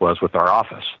experience was with our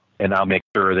office? And I'll make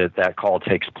sure that that call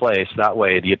takes place. That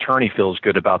way the attorney feels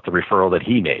good about the referral that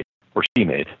he made or she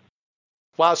made.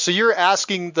 Wow, so you're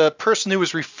asking the person who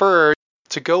was referred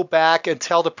to go back and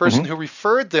tell the person who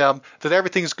referred them that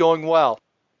everything's going well.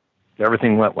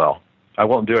 Everything went well. I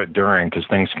won't do it during because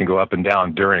things can go up and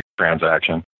down during a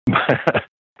transaction.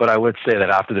 But I would say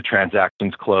that after the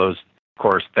transaction's closed, of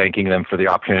course, thanking them for the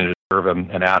opportunity to serve them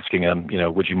and asking them,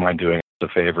 would you mind doing us a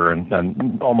favor?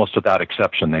 And almost without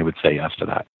exception, they would say yes to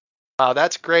that. Wow,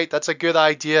 that's great. That's a good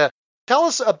idea. Tell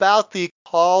us about the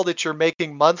call that you're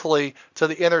making monthly to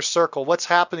the inner circle. What's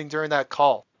happening during that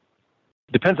call?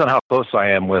 Depends on how close I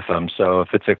am with them. So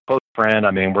if it's a close friend,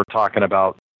 we're talking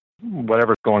about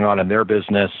whatever's going on in their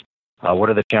business, what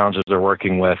are the challenges they're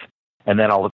working with, and then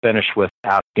I'll finish with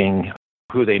asking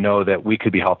who they know that we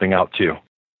could be helping out too.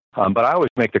 But I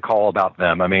always make the call about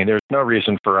them. There's no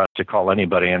reason for us to call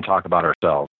anybody and talk about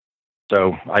ourselves.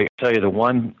 So I tell you the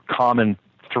one common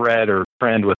thread or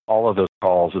trend with all of those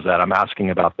calls is that I'm asking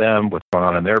about them, what's going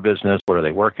on in their business, what are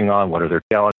they working on, what are their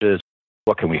challenges,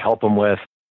 what can we help them with,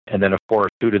 and then, of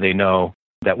course, who do they know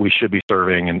that we should be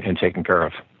serving and taking care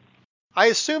of. I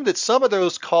assume that some of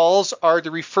those calls are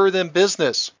to refer them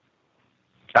business.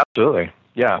 Absolutely.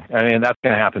 Yeah, that's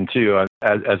going to happen too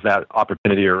as that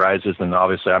opportunity arises. And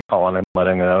obviously, I'm calling them,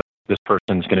 letting them know this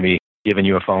person's going to be giving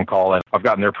you a phone call, and I've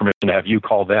gotten their permission to have you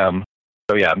call them.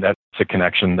 So yeah, that's a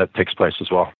connection that takes place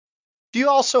as well. Do you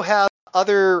also have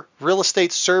other real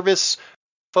estate service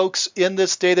folks in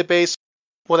this database?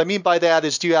 What I mean by that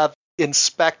is, do you have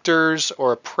inspectors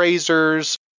or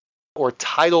appraisers or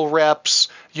title reps?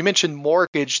 You mentioned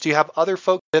mortgage. Do you have other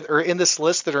folks that are in this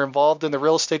list that are involved in the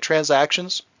real estate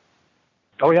transactions?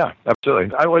 Oh, yeah,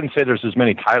 absolutely. I wouldn't say there's as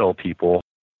many title people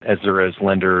as there is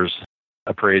lenders,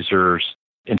 appraisers,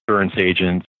 insurance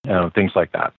agents, things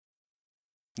like that.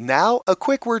 Now, a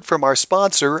quick word from our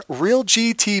sponsor,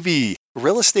 RealG TV,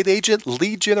 real estate agent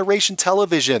lead generation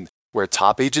television. where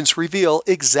top agents reveal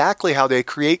exactly how they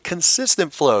create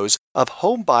consistent flows of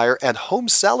home buyer and home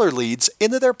seller leads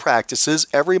into their practices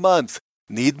every month.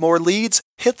 Need more leads?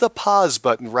 Hit the pause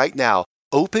button right now.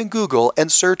 Open Google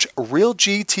and search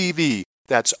RealGTV.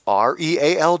 That's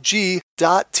REALG.TV.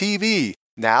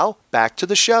 Now, back to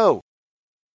the show.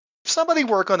 If somebody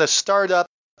were going to start up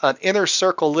an inner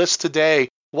circle list today,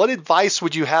 what advice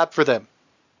would you have for them?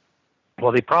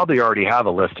 Well, they probably already have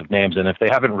a list of names, and if they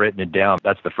haven't written it down,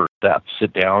 that's the first step.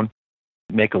 Sit down,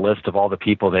 make a list of all the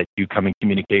people that you come in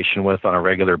communication with on a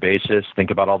regular basis.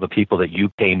 Think about all the people that you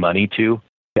pay money to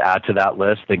add to that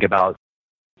list. Think about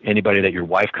anybody that your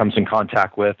wife comes in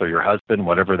contact with or your husband,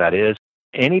 whatever that is.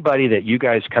 Anybody that you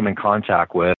guys come in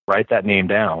contact with, write that name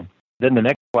down. Then the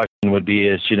next question would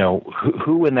be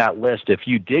who in that list, if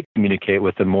you did communicate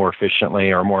with them more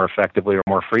efficiently or more effectively or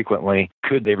more frequently,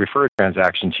 could they refer a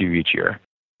transaction to you each year?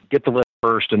 Get the list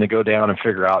first and then go down and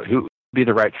figure out who would be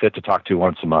the right fit to talk to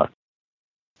once a month.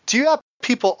 Do you have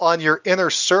people on your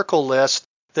inner circle list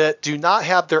that do not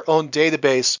have their own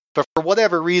database, but for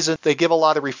whatever reason, they give a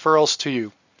lot of referrals to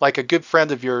you, like a good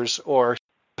friend of yours or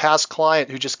past client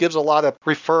who just gives a lot of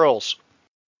referrals?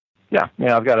 Yeah,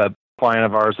 I've got a client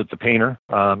of ours that's a painter.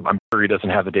 I'm sure he doesn't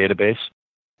have a database.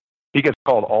 He gets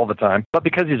called all the time, but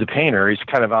because he's a painter, he's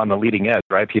kind of on the leading edge,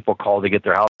 right? People call to get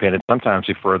their house painted sometimes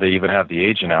before they even have the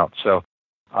agent out. So,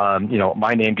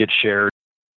 my name gets shared.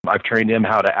 I've trained him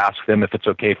how to ask them if it's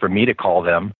okay for me to call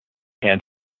them. And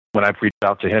when I've reached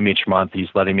out to him each month, he's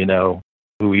letting me know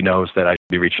who he knows that I should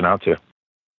be reaching out to.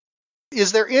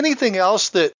 Is there anything else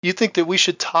that you think that we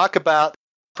should talk about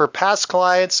for past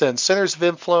clients and centers of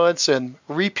influence and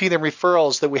repeat and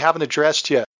referrals that we haven't addressed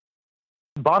yet?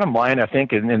 Bottom line, I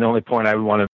think, and the only point I would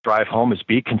want to drive home is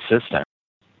be consistent.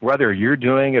 Whether you're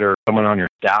doing it or someone on your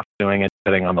staff doing it,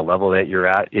 depending on the level that you're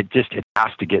at, it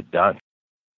has to get done.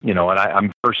 And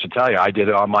I'm first to tell you, I did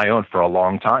it on my own for a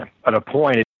long time. At a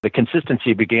point, the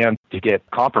consistency began to get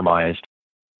compromised.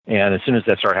 And as soon as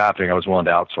that started happening, I was willing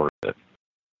to outsource it.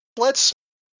 Let's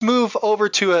move over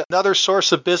to another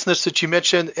source of business that you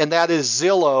mentioned, and that is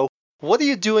Zillow. What are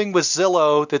you doing with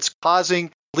Zillow that's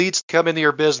causing leads to come into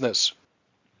your business?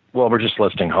 Well, we're just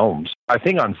listing homes. I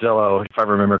think on Zillow, if I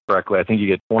remember correctly, I think you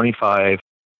get 25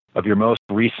 of your most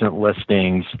recent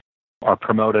listings are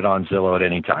promoted on Zillow at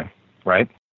any time, right?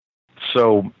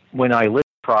 So when I list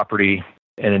property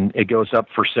and it goes up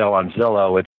for sale on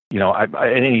Zillow, at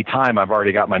any time I've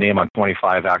already got my name on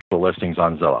 25 actual listings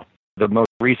on Zillow. The most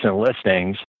recent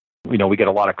listings, we get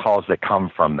a lot of calls that come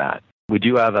from that. We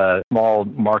do have a small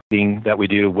marketing that we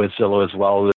do with Zillow as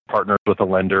well, that partners with a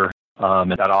lender,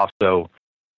 and that also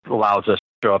allows us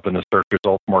to show up in the search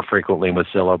results more frequently with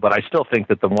Zillow. But I still think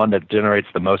that the one that generates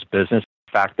the most business,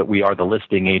 the fact that we are the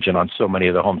listing agent on so many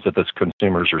of the homes that the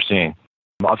consumers are seeing.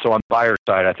 Also on the buyer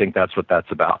side, I think that's what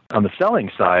that's about. On the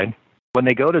selling side, when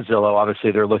they go to Zillow,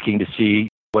 obviously they're looking to see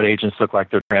what agents look like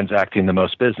they're transacting the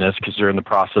most business because they're in the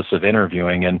process of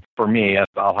interviewing. And for me,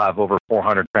 I'll have over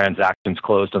 400 transactions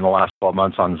closed in the last 12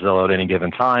 months on Zillow at any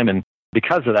given time. And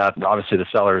because of that, obviously the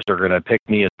sellers are going to pick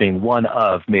me as being one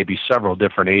of maybe several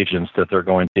different agents that they're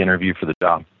going to interview for the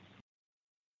job.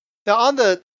 Now, on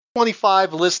the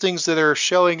 25 listings that are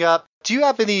showing up, do you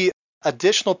have any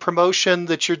additional promotion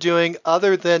that you're doing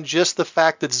other than just the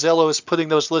fact that Zillow is putting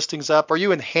those listings up? Are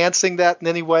you enhancing that in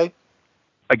any way?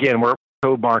 Again, we're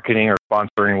co-marketing or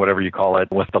sponsoring, whatever you call it,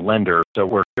 with the lender. So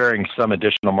we're sharing some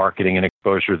additional marketing and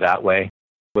exposure that way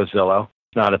with Zillow.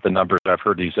 Not at the numbers I've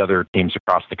heard these other teams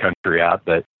across the country at,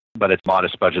 but it's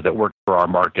modest budget that works for our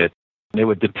market. And it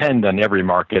would depend on every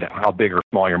market, how big or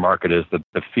small your market is,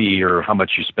 the fee or how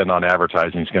much you spend on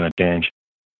advertising is going to change.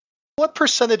 What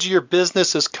percentage of your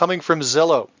business is coming from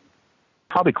Zillow?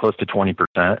 Probably close to 20%.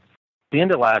 At the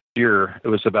end of last year, it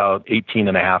was about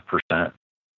 18.5%.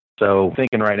 So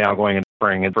thinking right now going into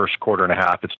spring and first quarter and a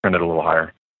half, it's trended a little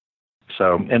higher.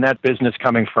 So, and that business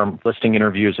coming from listing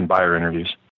interviews and buyer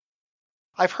interviews.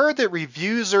 I've heard that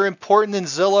reviews are important in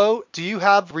Zillow. Do you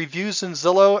have reviews in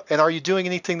Zillow, and are you doing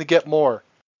anything to get more?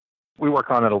 We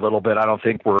work on it a little bit. I don't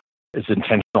think we're as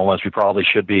intentional as we probably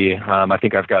should be. I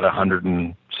think I've got 100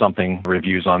 and something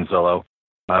reviews on Zillow,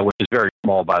 which is very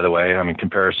small, by the way. In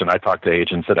comparison, I talk to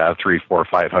agents that have 300, 400,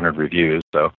 500 reviews.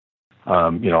 So,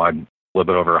 I'm a little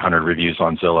bit over 100 reviews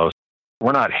on Zillow.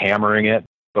 We're not hammering it,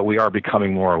 but we are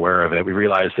becoming more aware of it. We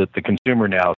realize that the consumer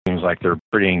now seems like they're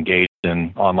pretty engaged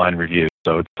in online reviews.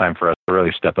 So it's time for us to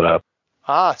really step it up.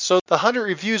 So the 100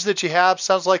 reviews that you have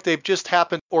sounds like they've just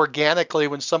happened organically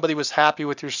when somebody was happy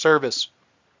with your service.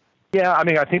 Yeah,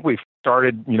 I think we've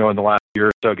started, in the last year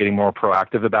or so getting more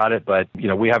proactive about it, but,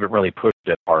 we haven't really pushed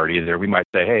it hard either. We might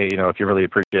say, hey, if you really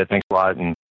appreciate it, thanks a lot,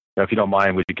 and if you don't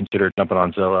mind, would you consider jumping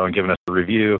on Zillow and giving us a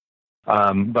review?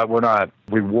 But we're not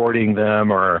rewarding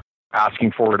them or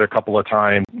asking for it a couple of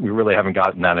times. We really haven't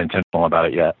gotten that intentional about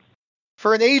it yet.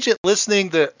 For an agent listening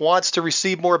that wants to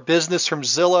receive more business from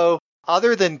Zillow,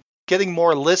 other than getting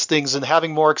more listings and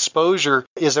having more exposure,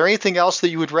 is there anything else that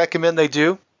you would recommend they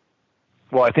do?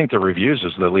 Well, I think the reviews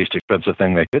is the least expensive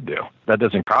thing they could do. That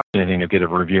doesn't cost anything to get a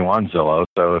review on Zillow.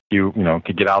 So if you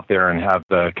could get out there and have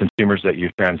the consumers that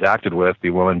you've transacted with be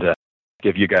willing to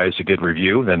give you guys a good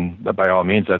review, then by all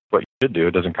means, that's what you should do.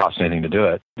 It doesn't cost anything to do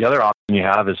it. The other option you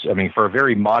have is, for a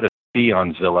very modest fee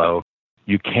on Zillow,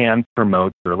 you can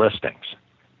promote your listings.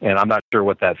 And I'm not sure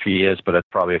what that fee is, but it's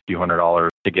probably a few $100s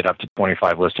to get up to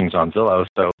 25 listings on Zillow.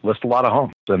 So list a lot of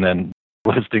homes, and then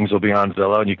listings will be on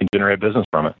Zillow, and you can generate business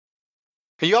from it.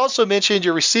 You also mentioned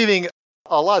you're receiving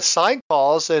a lot of sign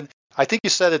calls, and I think you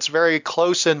said it's very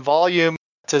close in volume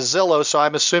to Zillow, so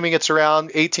I'm assuming it's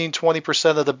around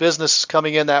 18-20% of the business is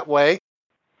coming in that way.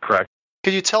 Correct.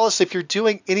 Could you tell us if you're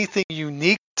doing anything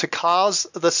unique to cause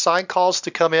the sign calls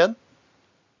to come in?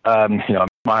 I'm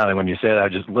smiling when you say that. I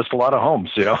just list a lot of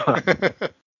homes,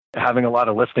 Having a lot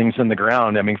of listings in the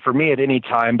ground. For me, at any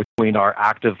time between our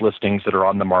active listings that are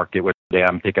on the market, which today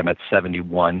I think I'm at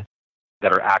 71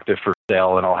 that are active for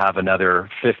sale, and I'll have another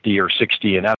 50 or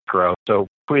 60 in escrow. So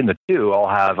between the two, I'll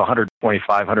have 125,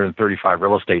 135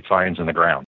 real estate signs in the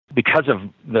ground. Because of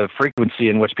the frequency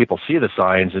in which people see the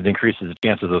signs, it increases the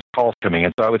chance of those calls coming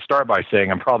in. So I would start by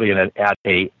saying I'm probably at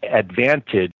an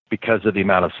advantage because of the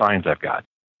amount of signs I've got.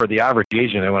 For the average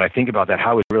agent, and when I think about that,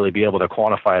 how would you really be able to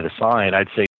quantify the sign? I'd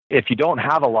say if you don't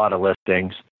have a lot of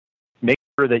listings, make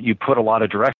sure that you put a lot of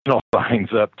directional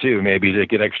signs up too, maybe to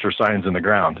get extra signs in the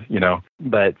ground,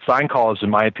 But sign calls,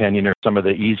 in my opinion, are some of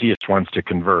the easiest ones to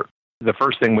convert. The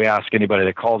first thing we ask anybody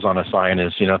that calls on a sign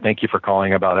is, thank you for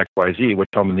calling about XYZ. Which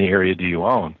home in the area do you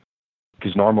own?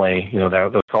 Because normally,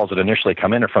 those calls that initially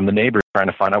come in are from the neighbors trying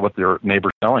to find out what their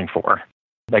neighbor's selling for.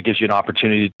 That gives you an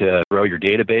opportunity to grow your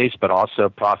database, but also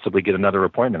possibly get another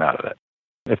appointment out of it.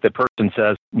 If the person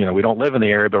says, we don't live in the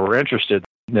area, but we're interested,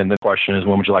 then the question is,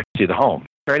 when would you like to see the home?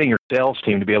 Training your sales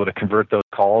team to be able to convert those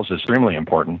calls is extremely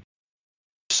important.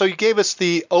 So you gave us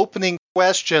the opening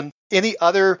question. Any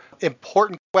other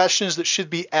important questions that should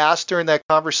be asked during that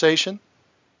conversation?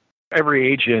 Every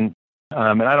agent,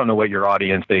 and I don't know what your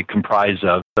audience they comprise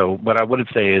of, so what I would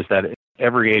say is that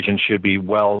every agent should be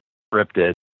well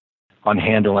scripted on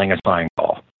handling a sign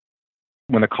call.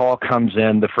 When a call comes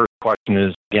in, the first question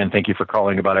is, again, thank you for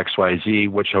calling about XYZ.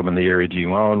 Which home in the area do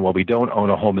you own? Well, we don't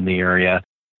own a home in the area.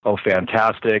 Oh,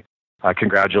 fantastic.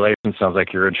 Congratulations. Sounds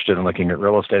like you're interested in looking at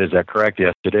real estate. Is that correct?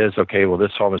 Yes, it is. Okay, well,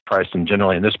 this home is priced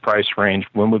generally in this price range.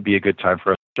 When would be a good time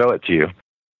for us to show it to you?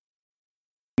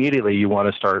 Immediately, you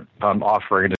want to start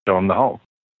offering to show them the home.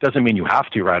 Doesn't mean you have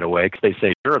to right away, because they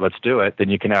say, sure, let's do it. Then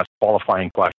you can ask qualifying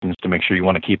questions to make sure you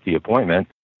want to keep the appointment.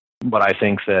 But I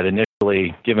think that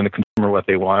initially, giving the consumer what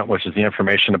they want, which is the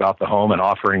information about the home and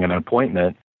offering an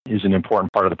appointment, is an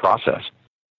important part of the process.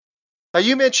 Now,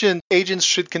 you mentioned agents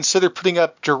should consider putting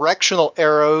up directional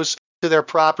arrows to their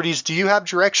properties. Do you have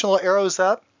directional arrows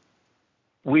up?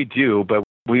 We do, but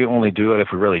we only do it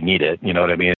if we really need it. You know what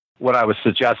I mean? What I was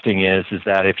suggesting is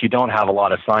that if you don't have a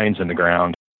lot of signs in the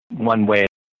ground, one way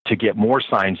to get more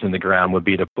signs in the ground would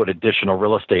be to put additional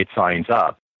real estate signs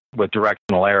up with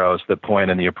directional arrows that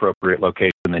point in the appropriate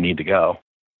location they need to go.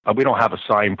 We don't have a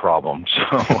sign problem.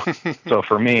 So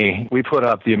for me, we put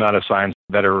up the amount of signs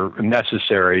that are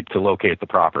necessary to locate the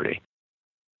property.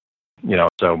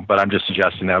 But I'm just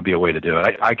suggesting that would be a way to do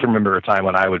it. I can remember a time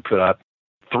when I would put up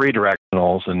 3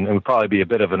 directionals, and it would probably be a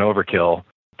bit of an overkill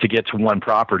to get to one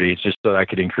property just so that I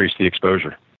could increase the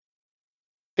exposure.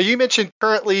 You mentioned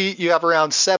currently you have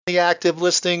around 70 active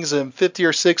listings and 50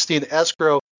 or 60 in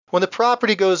escrow. When the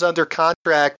property goes under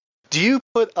contract, do you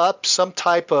put up some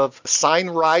type of sign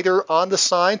rider on the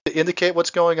sign to indicate what's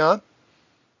going on?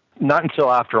 Not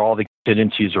until after all the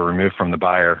contingencies are removed from the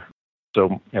buyer.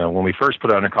 So, when we first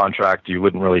put it under contract, you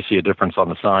wouldn't really see a difference on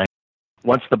the sign.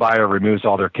 Once the buyer removes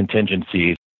all their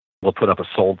contingencies, we'll put up a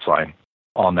sold sign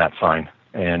on that sign.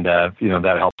 And,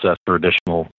 that helps us for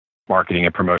additional marketing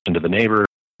and promotion to the neighbors,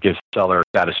 gives the seller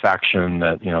satisfaction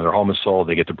that, their home is sold,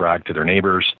 they get to brag to their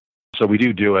neighbors. So we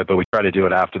do it, but we try to do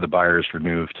it after the buyer's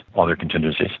removed all their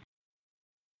contingencies.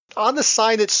 On the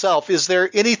sign itself, is there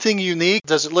anything unique?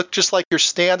 Does it look just like your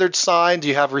standard sign? Do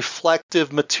you have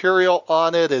reflective material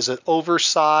on it? Is it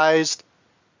oversized?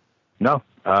 No,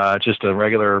 just a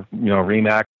regular,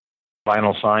 RE/MAX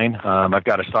vinyl sign. I've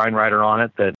got a sign writer on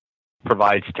it that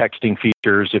provides texting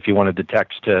features if you wanted to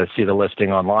text to see the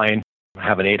listing online. I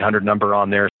have an 800 number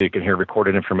on there so you can hear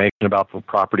recorded information about the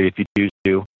property if you choose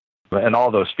to. And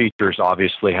all those features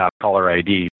obviously have caller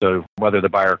ID. So whether the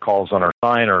buyer calls on our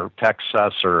sign or texts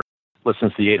us or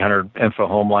listens to the 800 info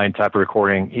home line type of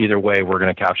recording, either way, we're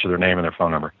going to capture their name and their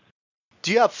phone number.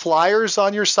 Do you have flyers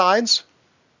on your signs?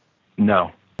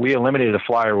 No. We eliminated a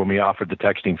flyer when we offered the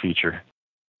texting feature.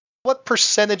 What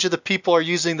percentage of the people are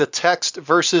using the text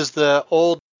versus the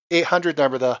old 800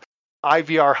 number, the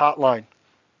IVR hotline?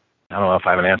 I don't know if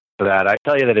I have an answer for that. I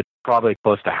tell you that it's probably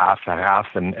close to half and half.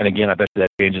 And again, I bet you that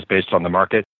changes based on the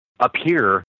market. Up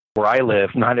here, where I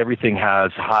live, not everything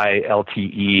has high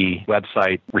LTE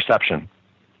website reception.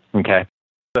 Okay.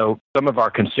 So some of our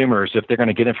consumers, if they're going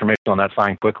to get information on that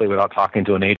sign quickly without talking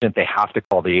to an agent, they have to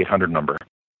call the 800 number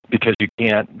because you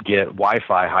can't get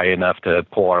Wi-Fi high enough to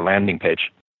pull our landing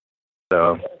page.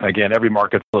 So again, every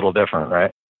market's a little different,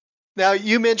 right? Now,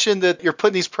 you mentioned that you're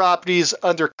putting these properties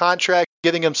under contract,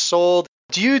 getting them sold.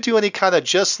 Do you do any kind of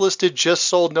just listed, just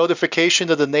sold notification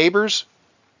to the neighbors?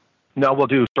 No, we'll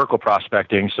do circle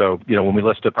prospecting. So, when we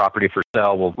list a property for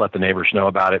sale, we'll let the neighbors know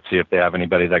about it, see if they have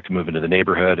anybody that can move into the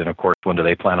neighborhood. And of course, when do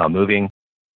they plan on moving?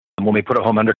 And when we put a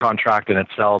home under contract and it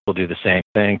sells, we'll do the same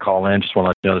thing. Call in, just want to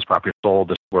let you know this property is sold.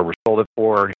 This is where we sold it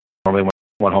for. Normally, when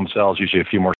one home sells, usually a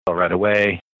few more sell right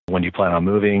away. When do you plan on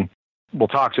moving? We'll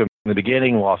talk to them in the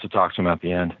beginning. We'll also talk to them at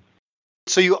the end.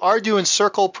 So you are doing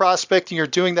circle prospecting. You're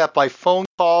doing that by phone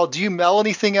call. Do you mail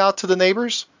anything out to the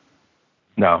neighbors?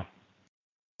 No.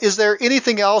 Is there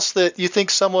anything else that you think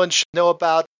someone should know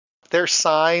about their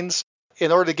signs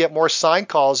in order to get more sign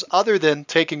calls other than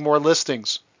taking more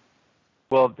listings?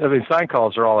 Well, sign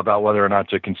calls are all about whether or not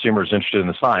the consumer is interested in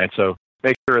the sign. So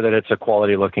make sure that it's a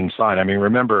quality looking sign.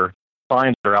 Remember,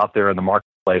 signs that are out there in the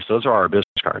marketplace, those are our business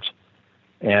cards.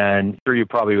 And sure, you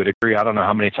probably would agree. I don't know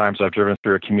how many times I've driven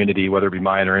through a community, whether it be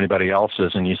mine or anybody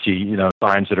else's, and you see,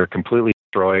 signs that are completely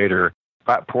destroyed or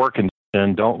poor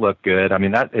condition, don't look good.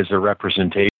 That is a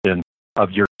representation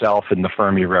of yourself and the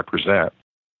firm you represent.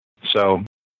 So,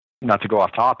 not to go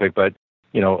off topic, but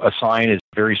a sign is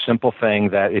a very simple thing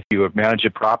that if you manage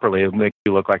it properly, it'll make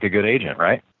you look like a good agent,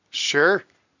 right? Sure.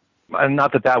 And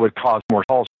not that would cause more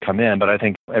calls to come in, but I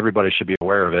think everybody should be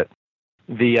aware of it.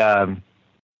 As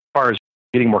far as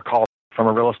getting more calls from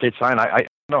a real estate sign, I don't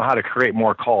know how to create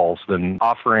more calls than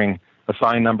offering a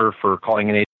sign number for calling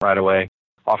an agent right away,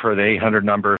 offer the 800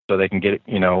 number so they can get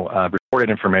recorded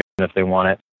information if they want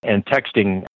it, and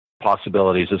texting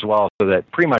possibilities as well, so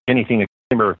that pretty much anything a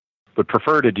consumer would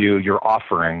prefer to do, you're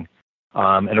offering.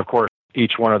 And of course,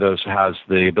 each one of those has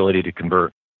the ability to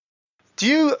convert. Do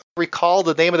you recall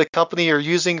the name of the company you're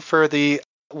using for the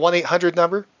 1-800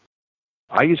 number?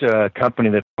 I use a company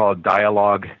that's called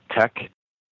Dialogue Tech,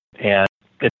 and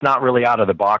it's not really out of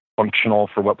the box functional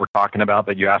for what we're talking about,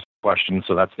 but you asked the question,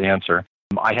 so that's the answer.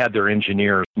 I had their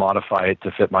engineers modify it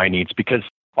to fit my needs because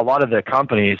a lot of the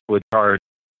companies would charge,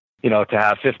 to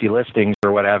have 50 listings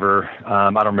or whatever. I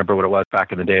don't remember what it was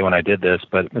back in the day when I did this,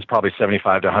 but it was probably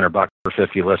 $75 to $100 for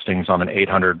 50 listings on an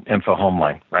 800 info home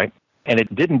line, right? And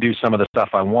it didn't do some of the stuff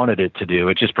I wanted it to do.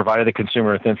 It just provided the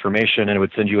consumer with information and it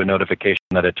would send you a notification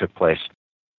that it took place.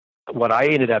 What I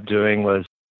ended up doing was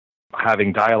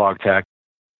having Dialogue Tech.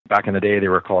 Back in the day, they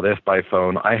were called If by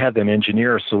Phone. I had them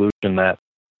engineer a solution that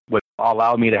would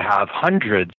allow me to have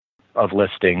hundreds of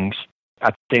listings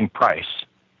at the same price.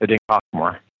 It didn't cost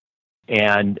more.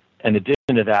 And in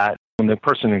addition to that, when the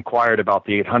person inquired about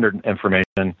the 800 information,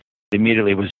 it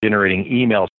immediately was generating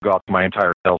emails to go out to my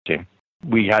entire sales team.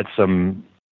 We had some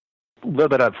little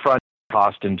bit of front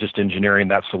cost in just engineering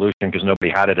that solution because nobody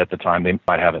had it at the time. They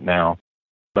might have it now.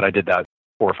 But I did that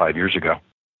 4 or 5 years ago.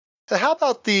 And how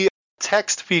about the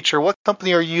text feature? What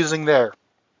company are you using there?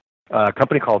 A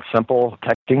company called Simple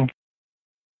Texting.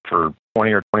 For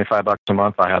 $20 or $25 a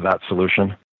month, I have that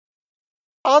solution.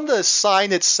 On the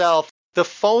sign itself, the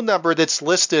phone number that's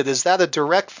listed, is that a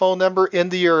direct phone number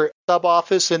into your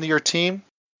sub-office, into your team?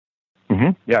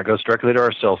 Mm-hmm. Yeah, it goes directly to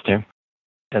our sales team.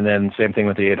 And then same thing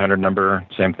with the 800 number,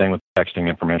 same thing with texting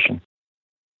information.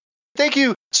 Thank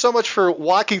you so much for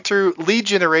walking through lead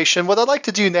generation. What I'd like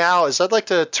to do now is I'd like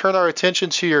to turn our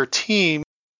attention to your team.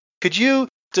 Could you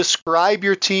describe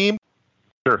your team?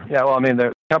 Sure. Yeah, well,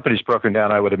 the company's broken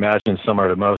down, I would imagine, similar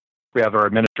to most. We have our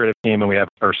administrative team and we have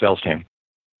our sales team.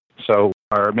 So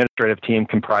our administrative team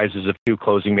comprises of 2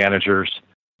 closing managers,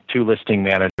 2 listing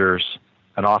managers,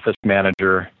 an office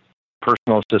manager,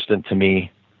 personal assistant to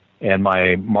me, and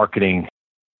my marketing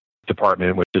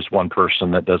department, which is 1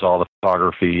 person that does all the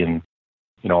photography and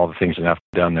all the things that have to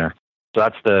be done there. So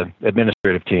that's the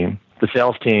administrative team. The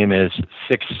sales team is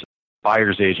 6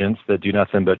 buyer's agents that do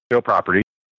nothing but show property.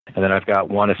 And then I've got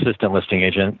 1 assistant listing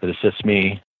agent that assists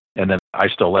me, and then I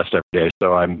still list every day,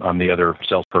 so I'm the other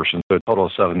salesperson. So a total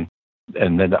of 7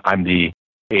 and then I'm the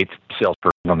 8th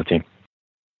salesperson on the team.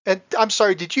 And I'm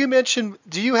sorry, did you mention,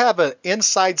 do you have an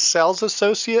inside sales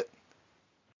associate?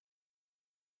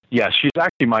 Yes, she's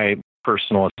actually my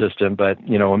personal assistant, but,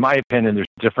 in my opinion, there's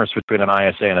a difference between an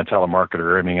ISA and a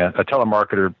telemarketer. I mean, a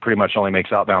telemarketer pretty much only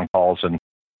makes outbound calls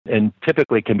and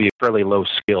typically can be fairly low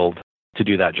skilled to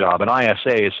do that job. An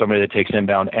ISA is somebody that takes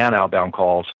inbound and outbound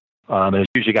calls, and has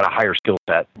usually got a higher skill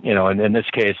set. And in this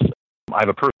case, I have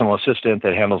a personal assistant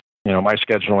that handles, my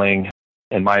scheduling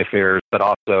and my affairs, but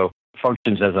also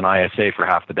functions as an ISA for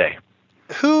half the day.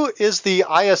 Who is the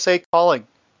ISA calling?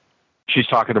 She's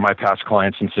talking to my past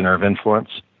clients in Center of Influence.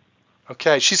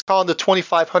 Okay, she's calling the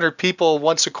 2,500 people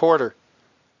once a quarter.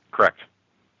 Correct.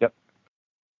 Yep.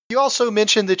 You also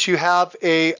mentioned that you have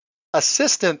a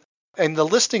assistant in the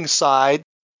listing side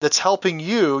that's helping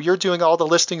you. You're doing all the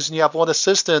listings and you have one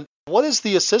assistant. What is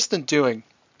the assistant doing?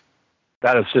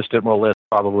 That assistant will list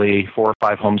probably 4 or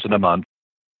 5 homes in a month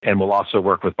and will also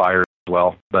work with buyers as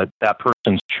well. But that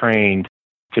person's trained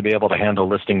to be able to handle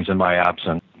listings in my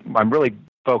absence. I'm really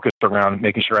focused around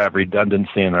making sure I have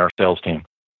redundancy in our sales team.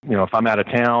 If I'm out of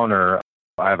town or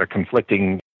I have a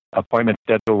conflicting appointment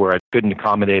schedule where I couldn't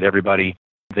accommodate everybody,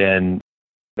 then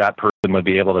that person would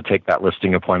be able to take that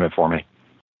listing appointment for me.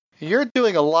 You're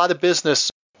doing a lot of business.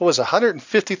 What was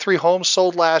 153 homes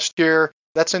sold last year?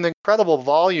 That's an incredible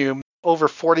volume, over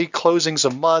 40 closings a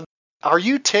month. Are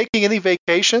you taking any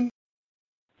vacation?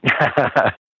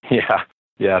 Yeah.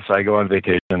 Yes, I go on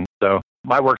vacation. So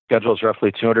my work schedule is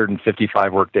roughly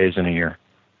 255 work days in a year.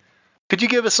 Could you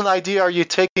give us an idea? Are you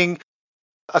taking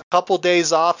a couple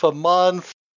days off a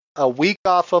month, a week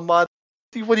off a month?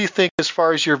 What do you think as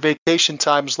far as your vacation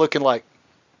time is looking like?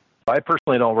 I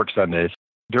personally don't work Sundays.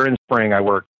 During the spring, I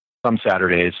work some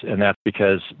Saturdays, and that's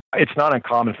because it's not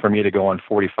uncommon for me to go on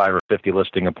 45 or 50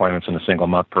 listing appointments in a single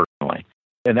month personally.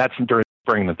 And that's during the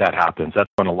spring that happens. That's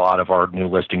when a lot of our new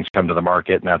listings come to the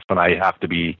market, and that's when I have to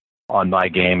be on my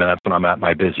game, and that's when I'm at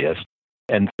my busiest.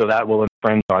 And so that will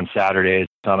infringe on Saturdays.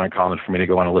 It's not uncommon for me to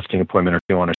go on a listing appointment or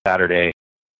two on a Saturday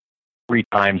 3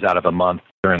 times out of a month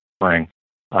during the spring.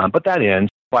 But that ends.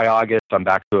 By August, I'm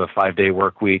back to a 5-day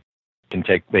work week, can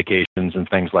take vacations and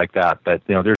things like that. But,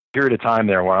 there's a period of time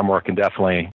there where I'm working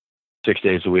definitely 6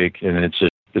 days a week, and it's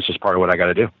just part of what I got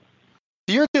to do.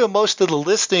 You're doing most of the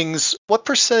listings. What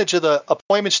percentage of the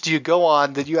appointments do you go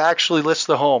on that you actually list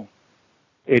the home?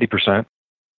 80%.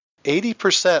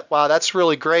 80%. Wow, that's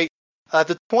really great.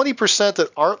 The 20%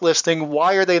 that aren't listing,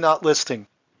 why are they not listing?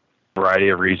 Variety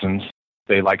of reasons.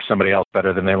 They like somebody else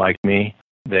better than they like me.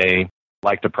 They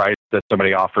like the price that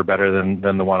somebody offered better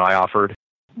than the one I offered.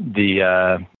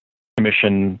 The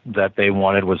commission that they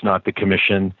wanted was not the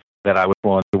commission that I was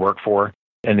willing to work for.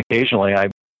 And occasionally,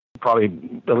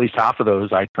 probably at least half of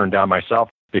those I turn down myself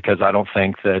because I don't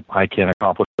think that I can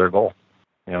accomplish their goal.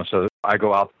 So I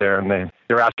go out there and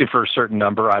they're asking for a certain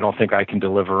number. I don't think I can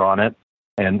deliver on it.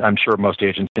 And I'm sure most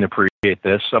agents can appreciate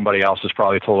this. Somebody else has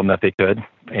probably told them that they could.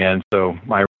 And so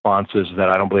my response is that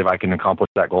I don't believe I can accomplish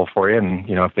that goal for you. And,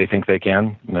 if they think they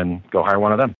can, then go hire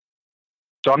one of them.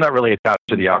 So I'm not really attached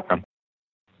to the outcome.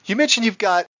 You mentioned you've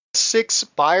got 6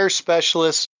 buyer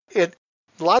specialists. A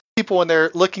lot of people, when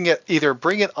they're looking at either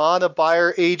bringing on a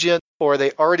buyer agent or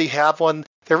they already have one,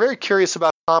 they're very curious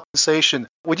about compensation.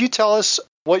 Would you tell us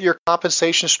what your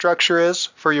compensation structure is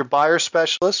for your buyer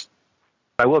specialist?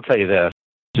 I will tell you this,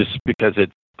 just because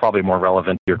it's probably more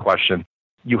relevant to your question.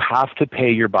 You have to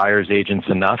pay your buyer's agents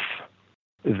enough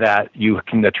that you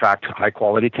can attract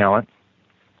high-quality talent,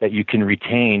 that you can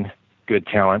retain good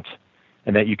talent,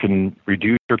 and that you can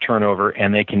reduce your turnover,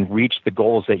 and they can reach the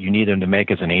goals that you need them to make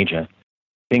as an agent.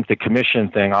 I think the commission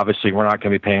thing, obviously, we're not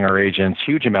going to be paying our agents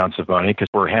huge amounts of money because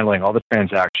we're handling all the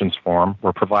transactions for them.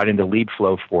 We're providing the lead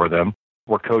flow for them.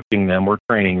 We're coaching them. We're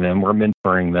training them. We're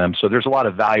mentoring them. So there's a lot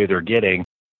of value they're getting.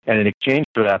 And in exchange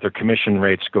for that, their commission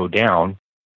rates go down.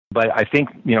 But I think,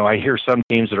 I hear some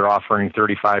teams that are offering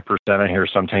 35%. I hear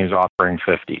some teams offering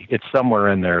 50%. It's somewhere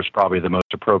in there is probably the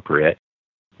most appropriate.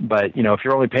 But, if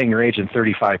you're only paying your agent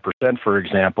 35%, for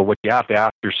example, what you have to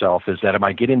ask yourself is that, am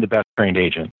I getting the best trained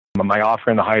agent? Am I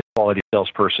offering the highest quality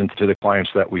salesperson to the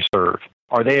clients that we serve?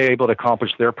 Are they able to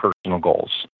accomplish their personal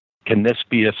goals? Can this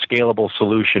be a scalable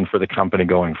solution for the company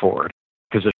going forward?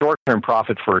 Because a short-term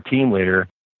profit for a team leader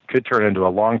could turn into a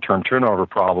long-term turnover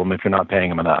problem if you're not paying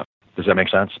them enough. Does that make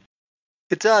sense?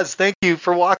 It does. Thank you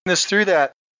for walking us through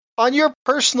that. On your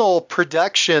personal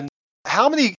production, how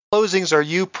many closings are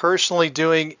you personally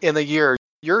doing in a year?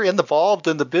 You're involved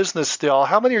in the business still.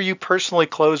 How many are you personally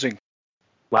closing?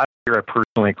 Last year, I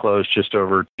personally closed just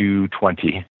over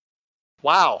 220.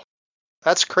 Wow.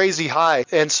 That's crazy high.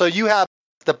 And so you have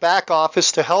the back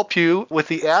office to help you with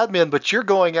the admin, but you're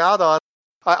going out on,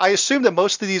 I assume that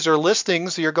most of these are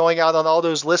listings. You're going out on all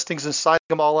those listings and signing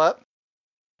them all up?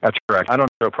 That's correct. I don't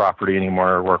show property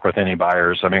anymore or work with any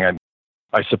buyers. I mean,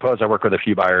 I suppose I work with a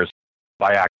few buyers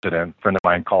by accident. A friend of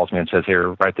mine calls me and says,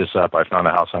 here, write this up. I found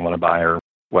a house I want to buy or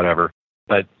whatever.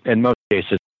 But in most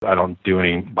cases, I don't do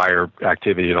any buyer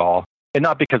activity at all. And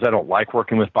not because I don't like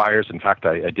working with buyers. In fact,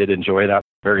 I did enjoy that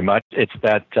very much. It's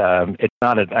that it's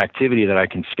not an activity that I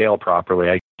can scale properly.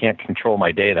 I can't control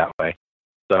my day that way.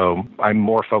 So I'm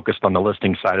more focused on the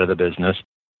listing side of the business.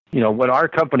 You know, what our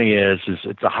company is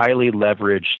it's a highly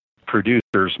leveraged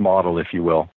producers model, if you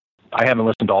will. I haven't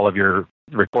listened to all of your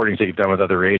recordings that you've done with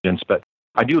other agents, but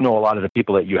I do know a lot of the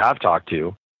people that you have talked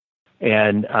to.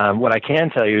 And what I can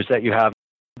tell you is that you have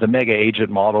the mega agent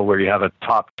model where you have a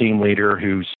top team leader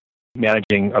who's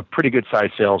managing a pretty good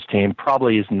sized sales team,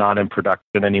 probably is not in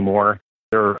production anymore.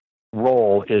 Their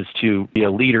role is to be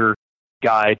a leader,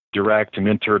 guide, direct, to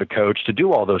mentor, to coach, to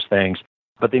do all those things,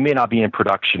 but they may not be in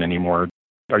production anymore.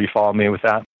 Are you following me with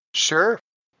that? Sure.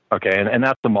 Okay, and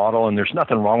that's the model, and there's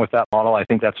nothing wrong with that model. I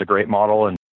think that's a great model,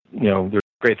 and you know there's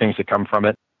great things that come from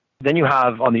it. Then you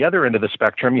have, on the other end of the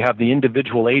spectrum, you have the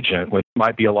individual agent, which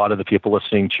might be a lot of the people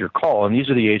listening to your call, and these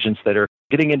are the agents that are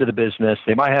getting into the business.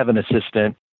 They might have an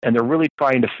assistant, and they're really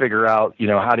trying to figure out, you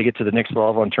know, how to get to the next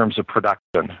level in terms of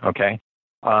production, okay?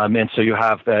 And so you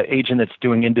have the agent that's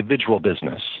doing individual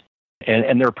business,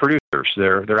 and they're producers.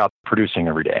 They're out producing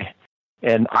every day.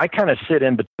 And I kind of sit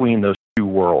in between those two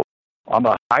worlds. I'm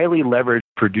a highly leveraged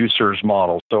producer's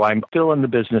model, so I'm still in the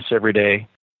business every day.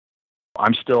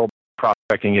 I'm still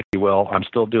prospecting, if you will. I'm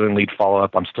still doing lead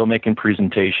follow-up. I'm still making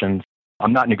presentations.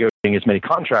 I'm not negotiating as many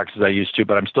contracts as I used to,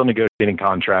 but I'm still negotiating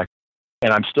contracts.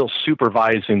 And I'm still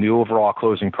supervising the overall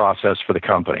closing process for the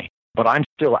company. But I'm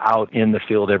still out in the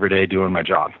field every day doing my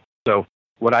job. So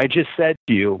what I just said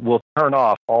to you will turn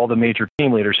off all the major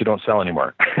team leaders who don't sell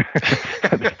anymore.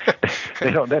 They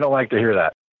don't like to hear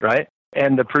that, right?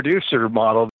 And the producer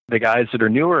model, the guys that are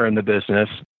newer in the business,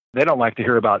 they don't like to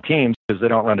hear about teams because they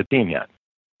don't run a team yet.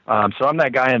 So I'm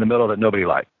that guy in the middle that nobody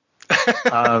likes.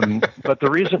 But the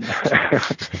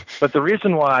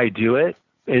reason why I do it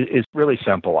is really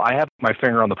simple. I have my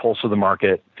finger on the pulse of the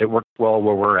market. It works well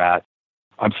where we're at.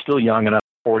 I'm still young enough,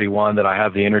 41, that I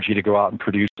have the energy to go out and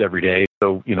produce every day.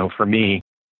 So, you know, for me,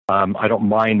 I don't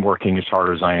mind working as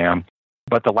hard as I am.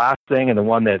 But the last thing, and the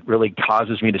one that really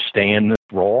causes me to stay in this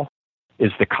role,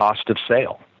 is the cost of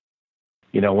sale.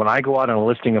 You know, when I go out on a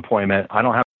listing appointment, I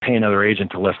don't have to pay another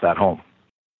agent to list that home.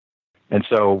 And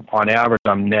so on average,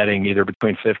 I'm netting either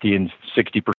between 50 and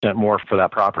 60% more for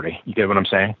that property. You get what I'm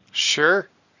saying? Sure.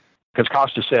 Because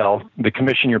cost of sale, the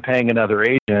commission you're paying another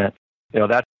agent, you know,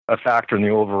 that's a factor in the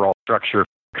overall structure of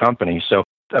the company. So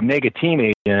a mega team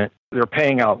agent, they're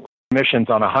paying out commissions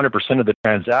on 100% of the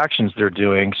transactions they're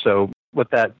doing. So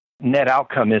what that net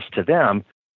outcome is to them,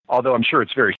 although I'm sure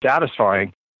it's very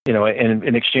satisfying, you know,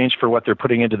 in exchange for what they're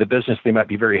putting into the business, they might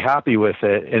be very happy with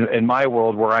it. In my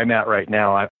world, where I'm at right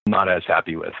now, I'm not as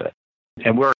happy with it.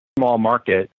 And we're a small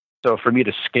market, so for me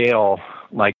to scale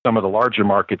like some of the larger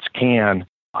markets can,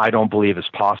 I don't believe is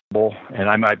possible. And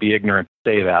I might be ignorant to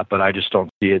say that, but I just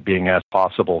don't see it being as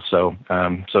possible. So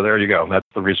there you go. That's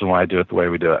the reason why I do it the way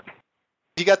we do it.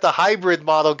 You got the hybrid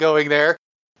model going there.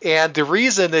 And the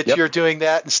reason that you're doing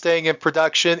that and staying in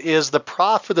production is the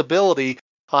profitability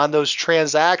on those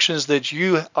transactions that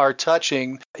you are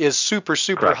touching is super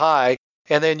Correct. high.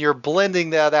 And then you're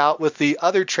blending that out with the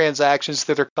other transactions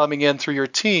that are coming in through your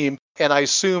team. And I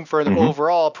assume for an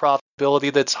overall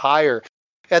profitability that's higher.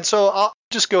 And so I'll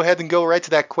just go ahead and go right to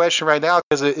that question right now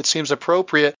because it seems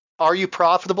appropriate. Are you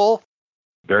profitable?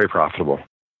 Very profitable.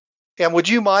 And would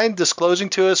you mind disclosing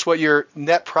to us what your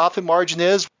net profit margin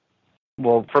is?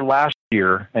 Well, for last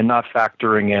year, and not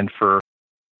factoring in for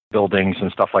buildings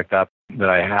and stuff like that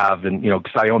I have, and, you know,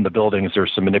 because I own the buildings,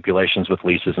 there's some manipulations with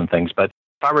leases and things. But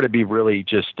if I were to be really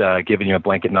just giving you a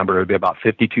blanket number, it would be about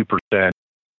 52%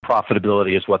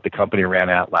 profitability is what the company ran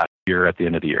at last year at the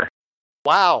end of the year.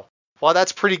 Wow. Well,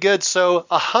 that's pretty good. So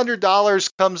 $100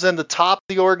 comes in the top of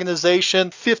the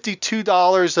organization.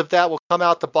 $52 of that will come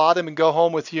out the bottom and go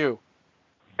home with you.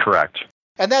 Correct.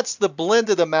 And that's the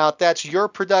blended amount. That's your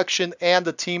production and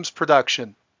the team's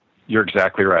production. You're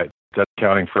exactly right. That's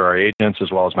accounting for our agents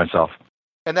as well as myself.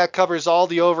 And that covers all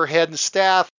the overhead and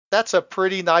staff. That's a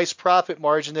pretty nice profit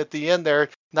margin at the end there.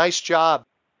 Nice job.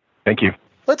 Thank you.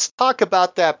 Let's talk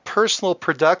about that personal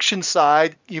production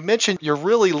side. You mentioned you're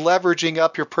really leveraging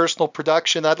up your personal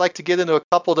production. I'd like to get into a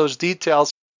couple of those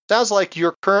details. Sounds like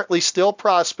you're currently still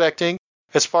prospecting.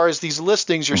 As far as these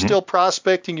listings, you're still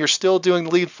prospecting, you're still doing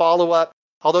lead follow-up.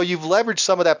 although you've leveraged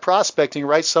some of that prospecting,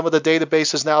 right? Some of the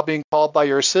database is now being called by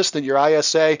your assistant, your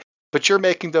ISA, but you're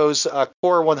making those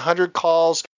core 100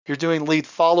 calls. You're doing lead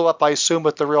follow-up, I assume,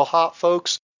 with the real hot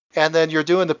folks, and then you're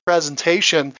doing the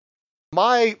presentation.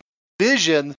 My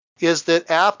vision is that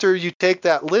after you take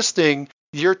that listing,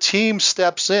 your team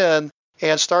steps in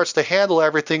and starts to handle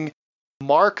everything,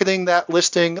 marketing that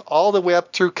listing all the way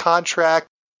up through contract.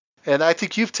 And I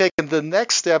think you've taken the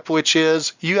next step, which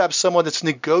is you have someone that's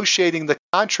negotiating the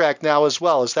contract now as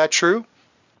well. Is that true?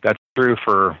 That's true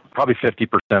for probably 50%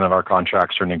 of our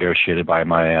contracts are negotiated by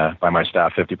my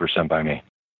staff, 50% by me.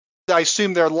 I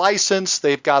assume they're licensed.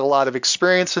 They've got a lot of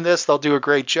experience in this. They'll do a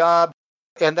great job.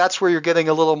 And that's where you're getting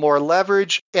a little more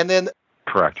leverage. And then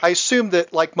correct. I assume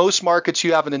that like most markets,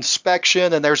 you have an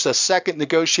inspection and there's a second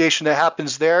negotiation that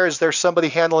happens there. Is there somebody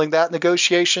handling that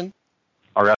negotiation?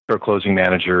 Our escrow closing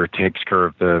manager takes care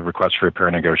of the request for repair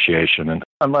negotiation, and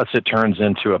unless it turns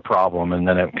into a problem, and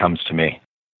then it comes to me.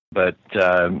 But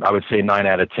I would say 9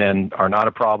 out of 10 are not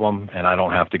a problem, and I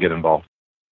don't have to get involved.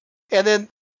 And then,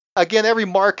 again, every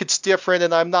market's different,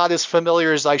 and I'm not as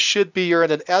familiar as I should be. You're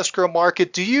in an escrow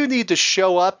market. Do you need to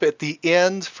show up at the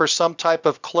end for some type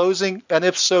of closing? And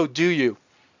if so, do you?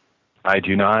 I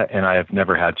do not, and I have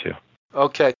never had to.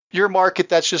 Okay. Your market,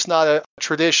 that's just not a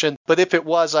tradition. But if it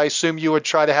was, I assume you would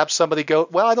try to have somebody go.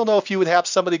 Well, I don't know if you would have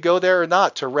somebody go there or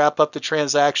not to wrap up the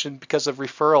transaction because of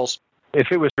referrals.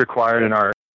 If it was required in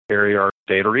our area or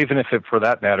state, or even if it, for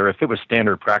that matter, if it was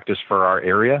standard practice for our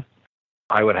area,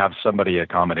 I would have somebody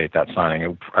accommodate that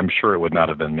signing. I'm sure it would not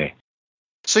have been me.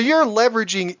 So you're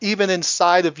leveraging even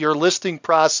inside of your listing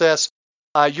process.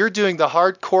 You're doing the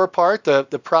hardcore part,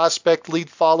 the prospect lead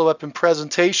follow-up and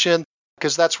presentation,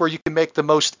 because that's where you can make the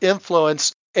most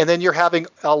influence. And then you're having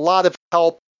a lot of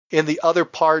help in the other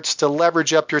parts to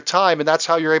leverage up your time. And that's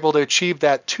how you're able to achieve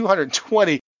that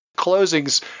 220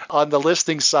 closings on the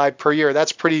listing side per year.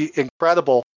 That's pretty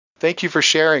incredible. Thank you for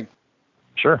sharing.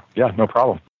 Sure. Yeah, no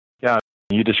problem. Yeah,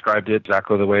 you described it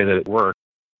exactly the way that it works.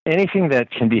 Anything that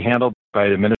can be handled by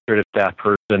an administrative staff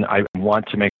person, I want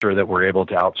to make sure that we're able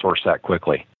to outsource that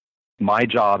quickly. My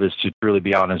job is to truly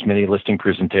be on as many listing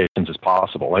presentations as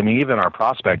possible. I mean, even our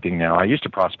prospecting now, I used to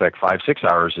prospect 5-6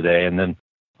 hours a day, and then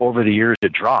over the years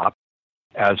it dropped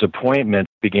as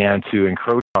appointments began to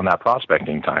encroach on that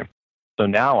prospecting time. So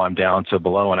now I'm down to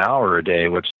below an hour a day,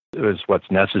 which is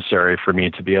what's necessary for me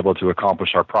to be able to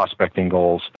accomplish our prospecting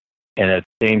goals and at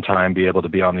the same time be able to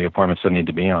be on the appointments I need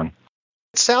to be on.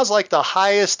 It sounds like the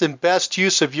highest and best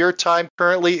use of your time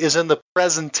currently is in the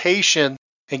presentation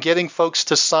and getting folks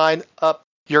to sign up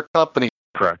your company.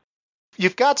 Correct.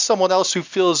 You've got someone else who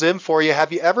fills in for you.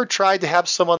 Have you ever tried to have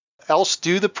someone else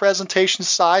do the presentation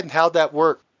side, and how'd that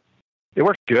work? It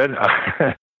worked good.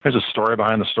 There's a story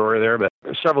behind the story there, but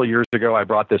several years ago, I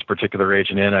brought this particular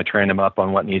agent in. I trained him up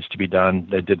on what needs to be done.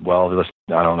 They did well.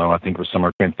 I don't know. I think it was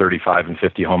somewhere between 35 and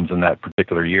 50 homes in that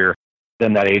particular year.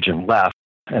 Then that agent left.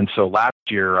 And so last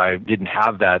year, I didn't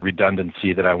have that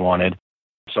redundancy that I wanted.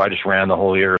 So I just ran the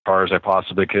whole year as far as I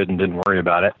possibly could and didn't worry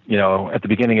about it. You know, at the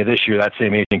beginning of this year, that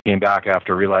same agent came back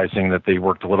after realizing that they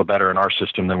worked a little better in our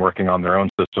system than working on their own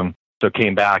system. So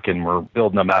came back and we're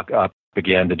building them back up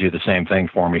again to do the same thing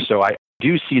for me. So I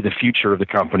do see the future of the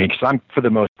company because I'm, for the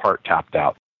most part, tapped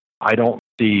out. I don't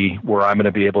see where I'm going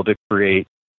to be able to create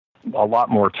a lot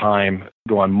more time,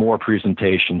 go on more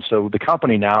presentations. So the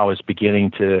company now is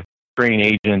beginning to train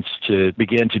agents to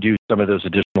begin to do some of those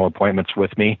additional appointments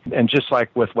with me. And just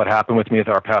like with what happened with me with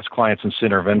our past clients and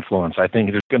Center of Influence, I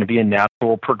think there's going to be a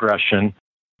natural progression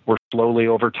where slowly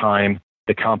over time,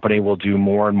 the company will do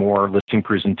more and more listing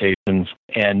presentations.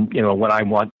 And, you know, when I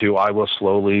want to, I will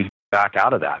slowly back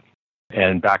out of that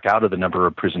and back out of the number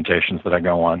of presentations that I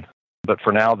go on. But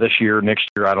for now, this year, next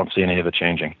year, I don't see any of it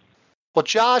changing. Well,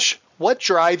 Josh, what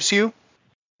drives you?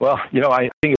 Well, you know, I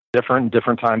think it's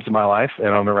different times in my life.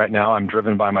 And right now, I'm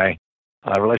driven by my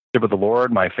relationship with the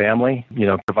Lord, my family, you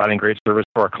know, providing great service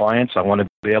to our clients. I want to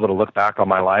be able to look back on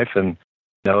my life and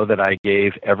know that I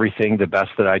gave everything the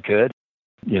best that I could.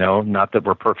 You know, not that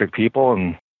we're perfect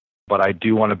people, but I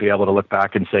do want to be able to look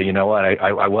back and say, you know what,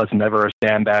 I was never a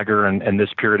sandbagger in this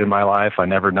period in my life. I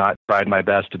never not tried my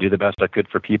best to do the best I could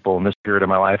for people in this period of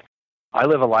my life. I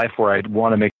live a life where I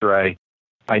want to make sure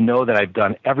I know that I've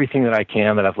done everything that I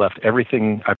can, that I've left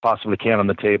everything I possibly can on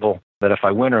the table, that if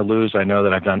I win or lose, I know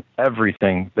that I've done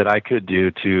everything that I could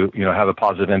do to, you know, have a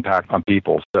positive impact on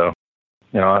people. So,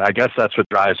 you know, I guess that's what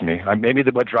drives me. Maybe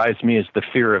what drives me is the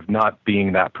fear of not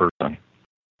being that person.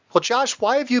 Well, Josh,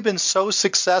 why have you been so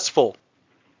successful?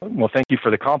 Well, thank you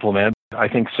for the compliment. I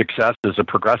think success is a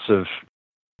progressive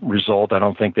result. I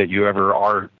don't think that you ever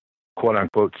are, quote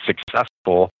unquote,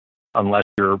 successful unless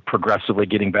you're progressively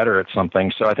getting better at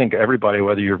something. So I think everybody,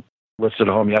 whether you're listed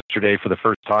a home yesterday for the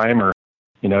first time or,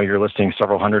 you're listing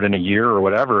several hundred in a year or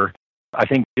whatever, I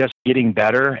think just getting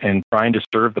better and trying to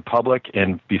serve the public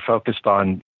and be focused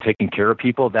on taking care of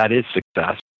people, that is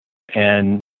success.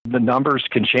 And the numbers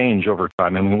can change over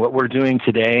time. I mean, what we're doing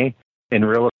today in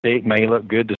real estate may look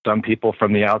good to some people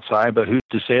from the outside, but who's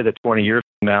to say that 20 years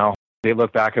from now, they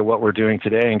look back at what we're doing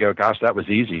today and go, gosh, that was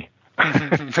easy.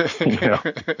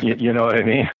 You know what I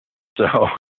mean? So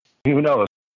who knows?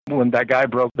 When that guy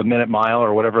broke the minute mile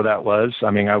or whatever that was,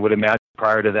 I mean, I would imagine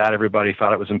prior to that, everybody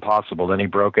thought it was impossible. Then he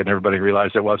broke it and everybody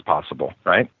realized it was possible,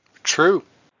 right? True.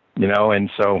 And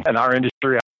so in our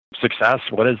industry, success,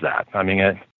 what is that? I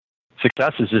mean,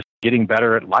 success is just getting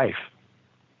better at life.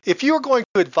 If you were going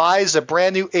to advise a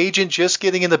brand new agent just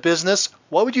getting in the business,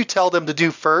 what would you tell them to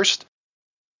do first?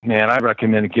 Man, I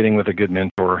recommend getting with a good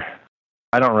mentor.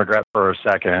 I don't regret for a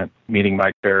second meeting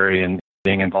Mike Ferry and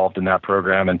being involved in that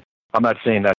program. And I'm not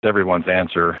saying that's everyone's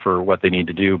answer for what they need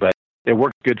to do, but it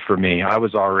worked good for me. I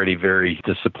was already very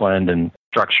disciplined and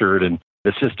structured, and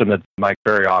the system that Mike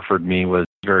Ferry offered me was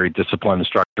very disciplined and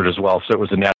structured as well, so it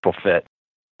was a natural fit.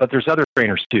 But there's other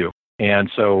trainers too.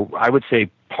 And so I would say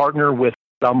partner with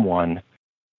someone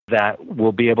that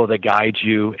will be able to guide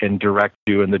you and direct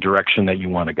you in the direction that you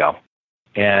want to go.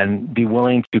 And be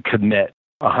willing to commit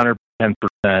 110%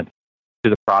 to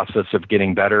the process of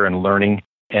getting better and learning,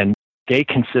 and stay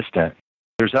consistent.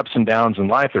 There's ups and downs in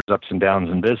life, there's ups and downs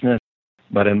in business,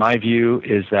 but in my view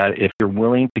is that if you're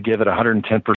willing to give it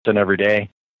 110% every day,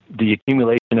 the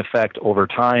accumulation effect over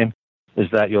time is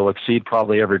that you'll exceed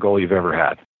probably every goal you've ever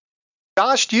had.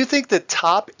 Josh, do you think that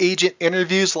top agent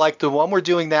interviews like the one we're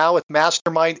doing now with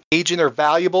Mastermind Agent are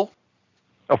valuable?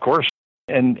 Of course.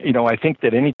 And, I think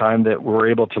that any time that we're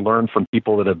able to learn from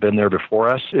people that have been there before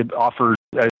us, it offers,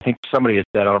 I think somebody had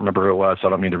said, I don't remember who it was, so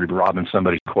I don't mean to be robbing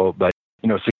somebody's quote, but,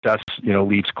 success,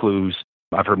 leaves clues.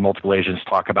 I've heard multiple agents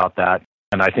talk about that.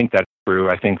 And I think that's true.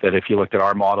 I think that if you looked at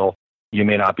our model, you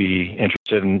may not be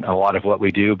interested in a lot of what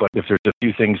we do, but if there's a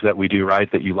few things that we do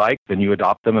right that you like, then you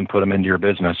adopt them and put them into your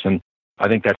business. And I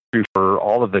think that's true for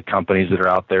all of the companies that are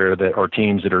out there or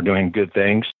teams that are doing good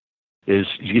things, is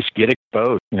you just get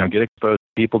exposed, get exposed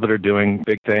to people that are doing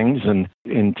big things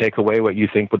and take away what you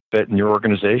think would fit in your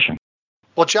organization.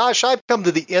 Well, Josh, I've come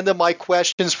to the end of my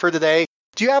questions for today.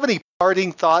 Do you have any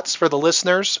parting thoughts for the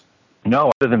listeners?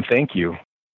 No, other than thank you.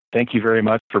 Thank you very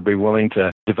much for being willing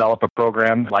to develop a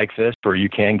program like this where you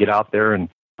can get out there. And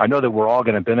I know that we're all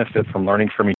going to benefit from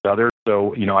learning from each other.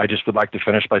 So, I just would like to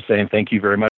finish by saying thank you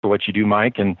very much for what you do,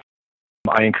 Mike. And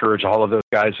I encourage all of those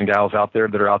guys and gals out there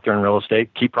that are out there in real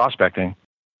estate, keep prospecting.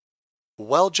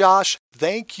 Well, Josh,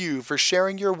 thank you for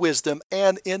sharing your wisdom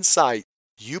and insight.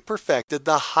 You perfected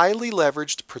the highly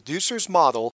leveraged producers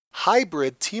model,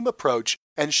 hybrid team approach,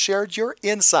 and shared your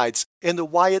insights into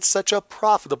why it's such a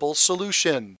profitable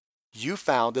solution. You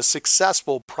found a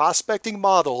successful prospecting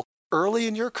model early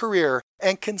in your career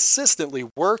and consistently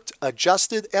worked,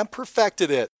 adjusted, and perfected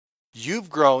it. You've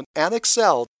grown and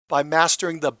excelled by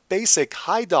mastering the basic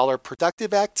high-dollar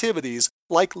productive activities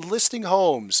like listing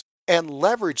homes and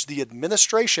leverage the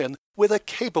administration with a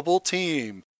capable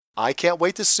team. I can't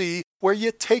wait to see where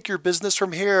you take your business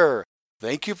from here.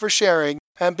 Thank you for sharing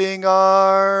and being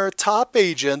our top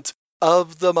agent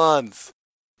of the month.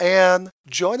 And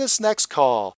join us next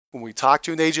call when we talk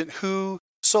to an agent who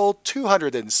sold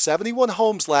 271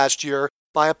 homes last year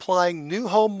by applying new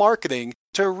home marketing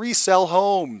to resell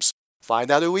homes.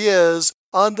 Find out who he is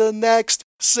on the next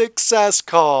Success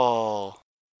Call.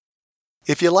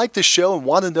 If you like the show and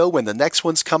want to know when the next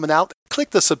one's coming out,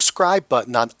 click the subscribe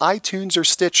button on iTunes or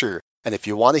Stitcher. And if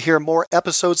you want to hear more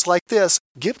episodes like this,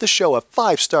 give the show a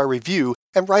 5-star review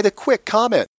and write a quick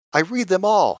comment. I read them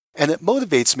all, and it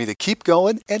motivates me to keep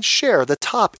going and share the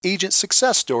top agent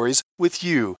success stories with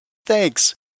you.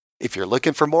 Thanks. If you're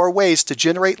looking for more ways to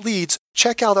generate leads,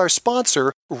 check out our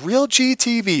sponsor,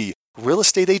 RealGTV, Real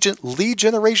Estate Agent Lead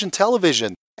Generation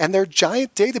Television, and their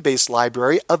giant database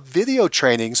library of video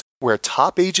trainings where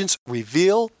top agents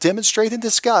reveal, demonstrate, and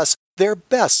discuss their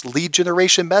best lead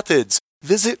generation methods.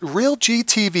 Visit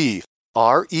RealGTV,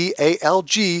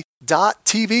 REALG.TV.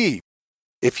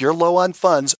 If you're low on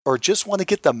funds or just want to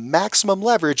get the maximum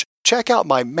leverage, check out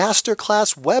my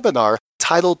masterclass webinar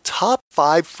titled Top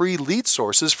 5 Free Lead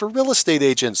Sources for Real Estate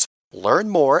Agents. Learn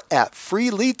more at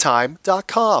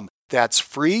freeleadtime.com. That's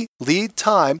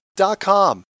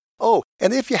freeleadtime.com. Oh,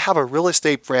 and if you have a real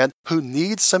estate friend who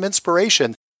needs some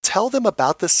inspiration, tell them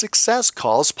about the Success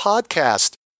Calls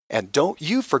podcast. And don't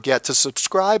you forget to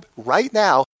subscribe right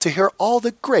now to hear all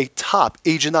the great top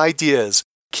agent ideas.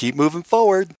 Keep moving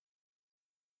forward.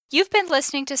 You've been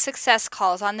listening to Success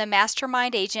Calls on the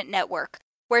Mastermind Agent Network,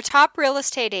 where top real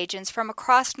estate agents from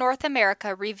across North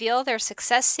America reveal their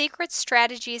success secrets,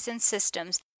 strategies, and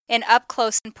systems in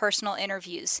up-close and personal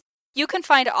interviews. You can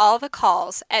find all the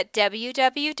calls at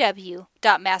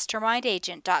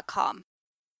www.mastermindagent.com.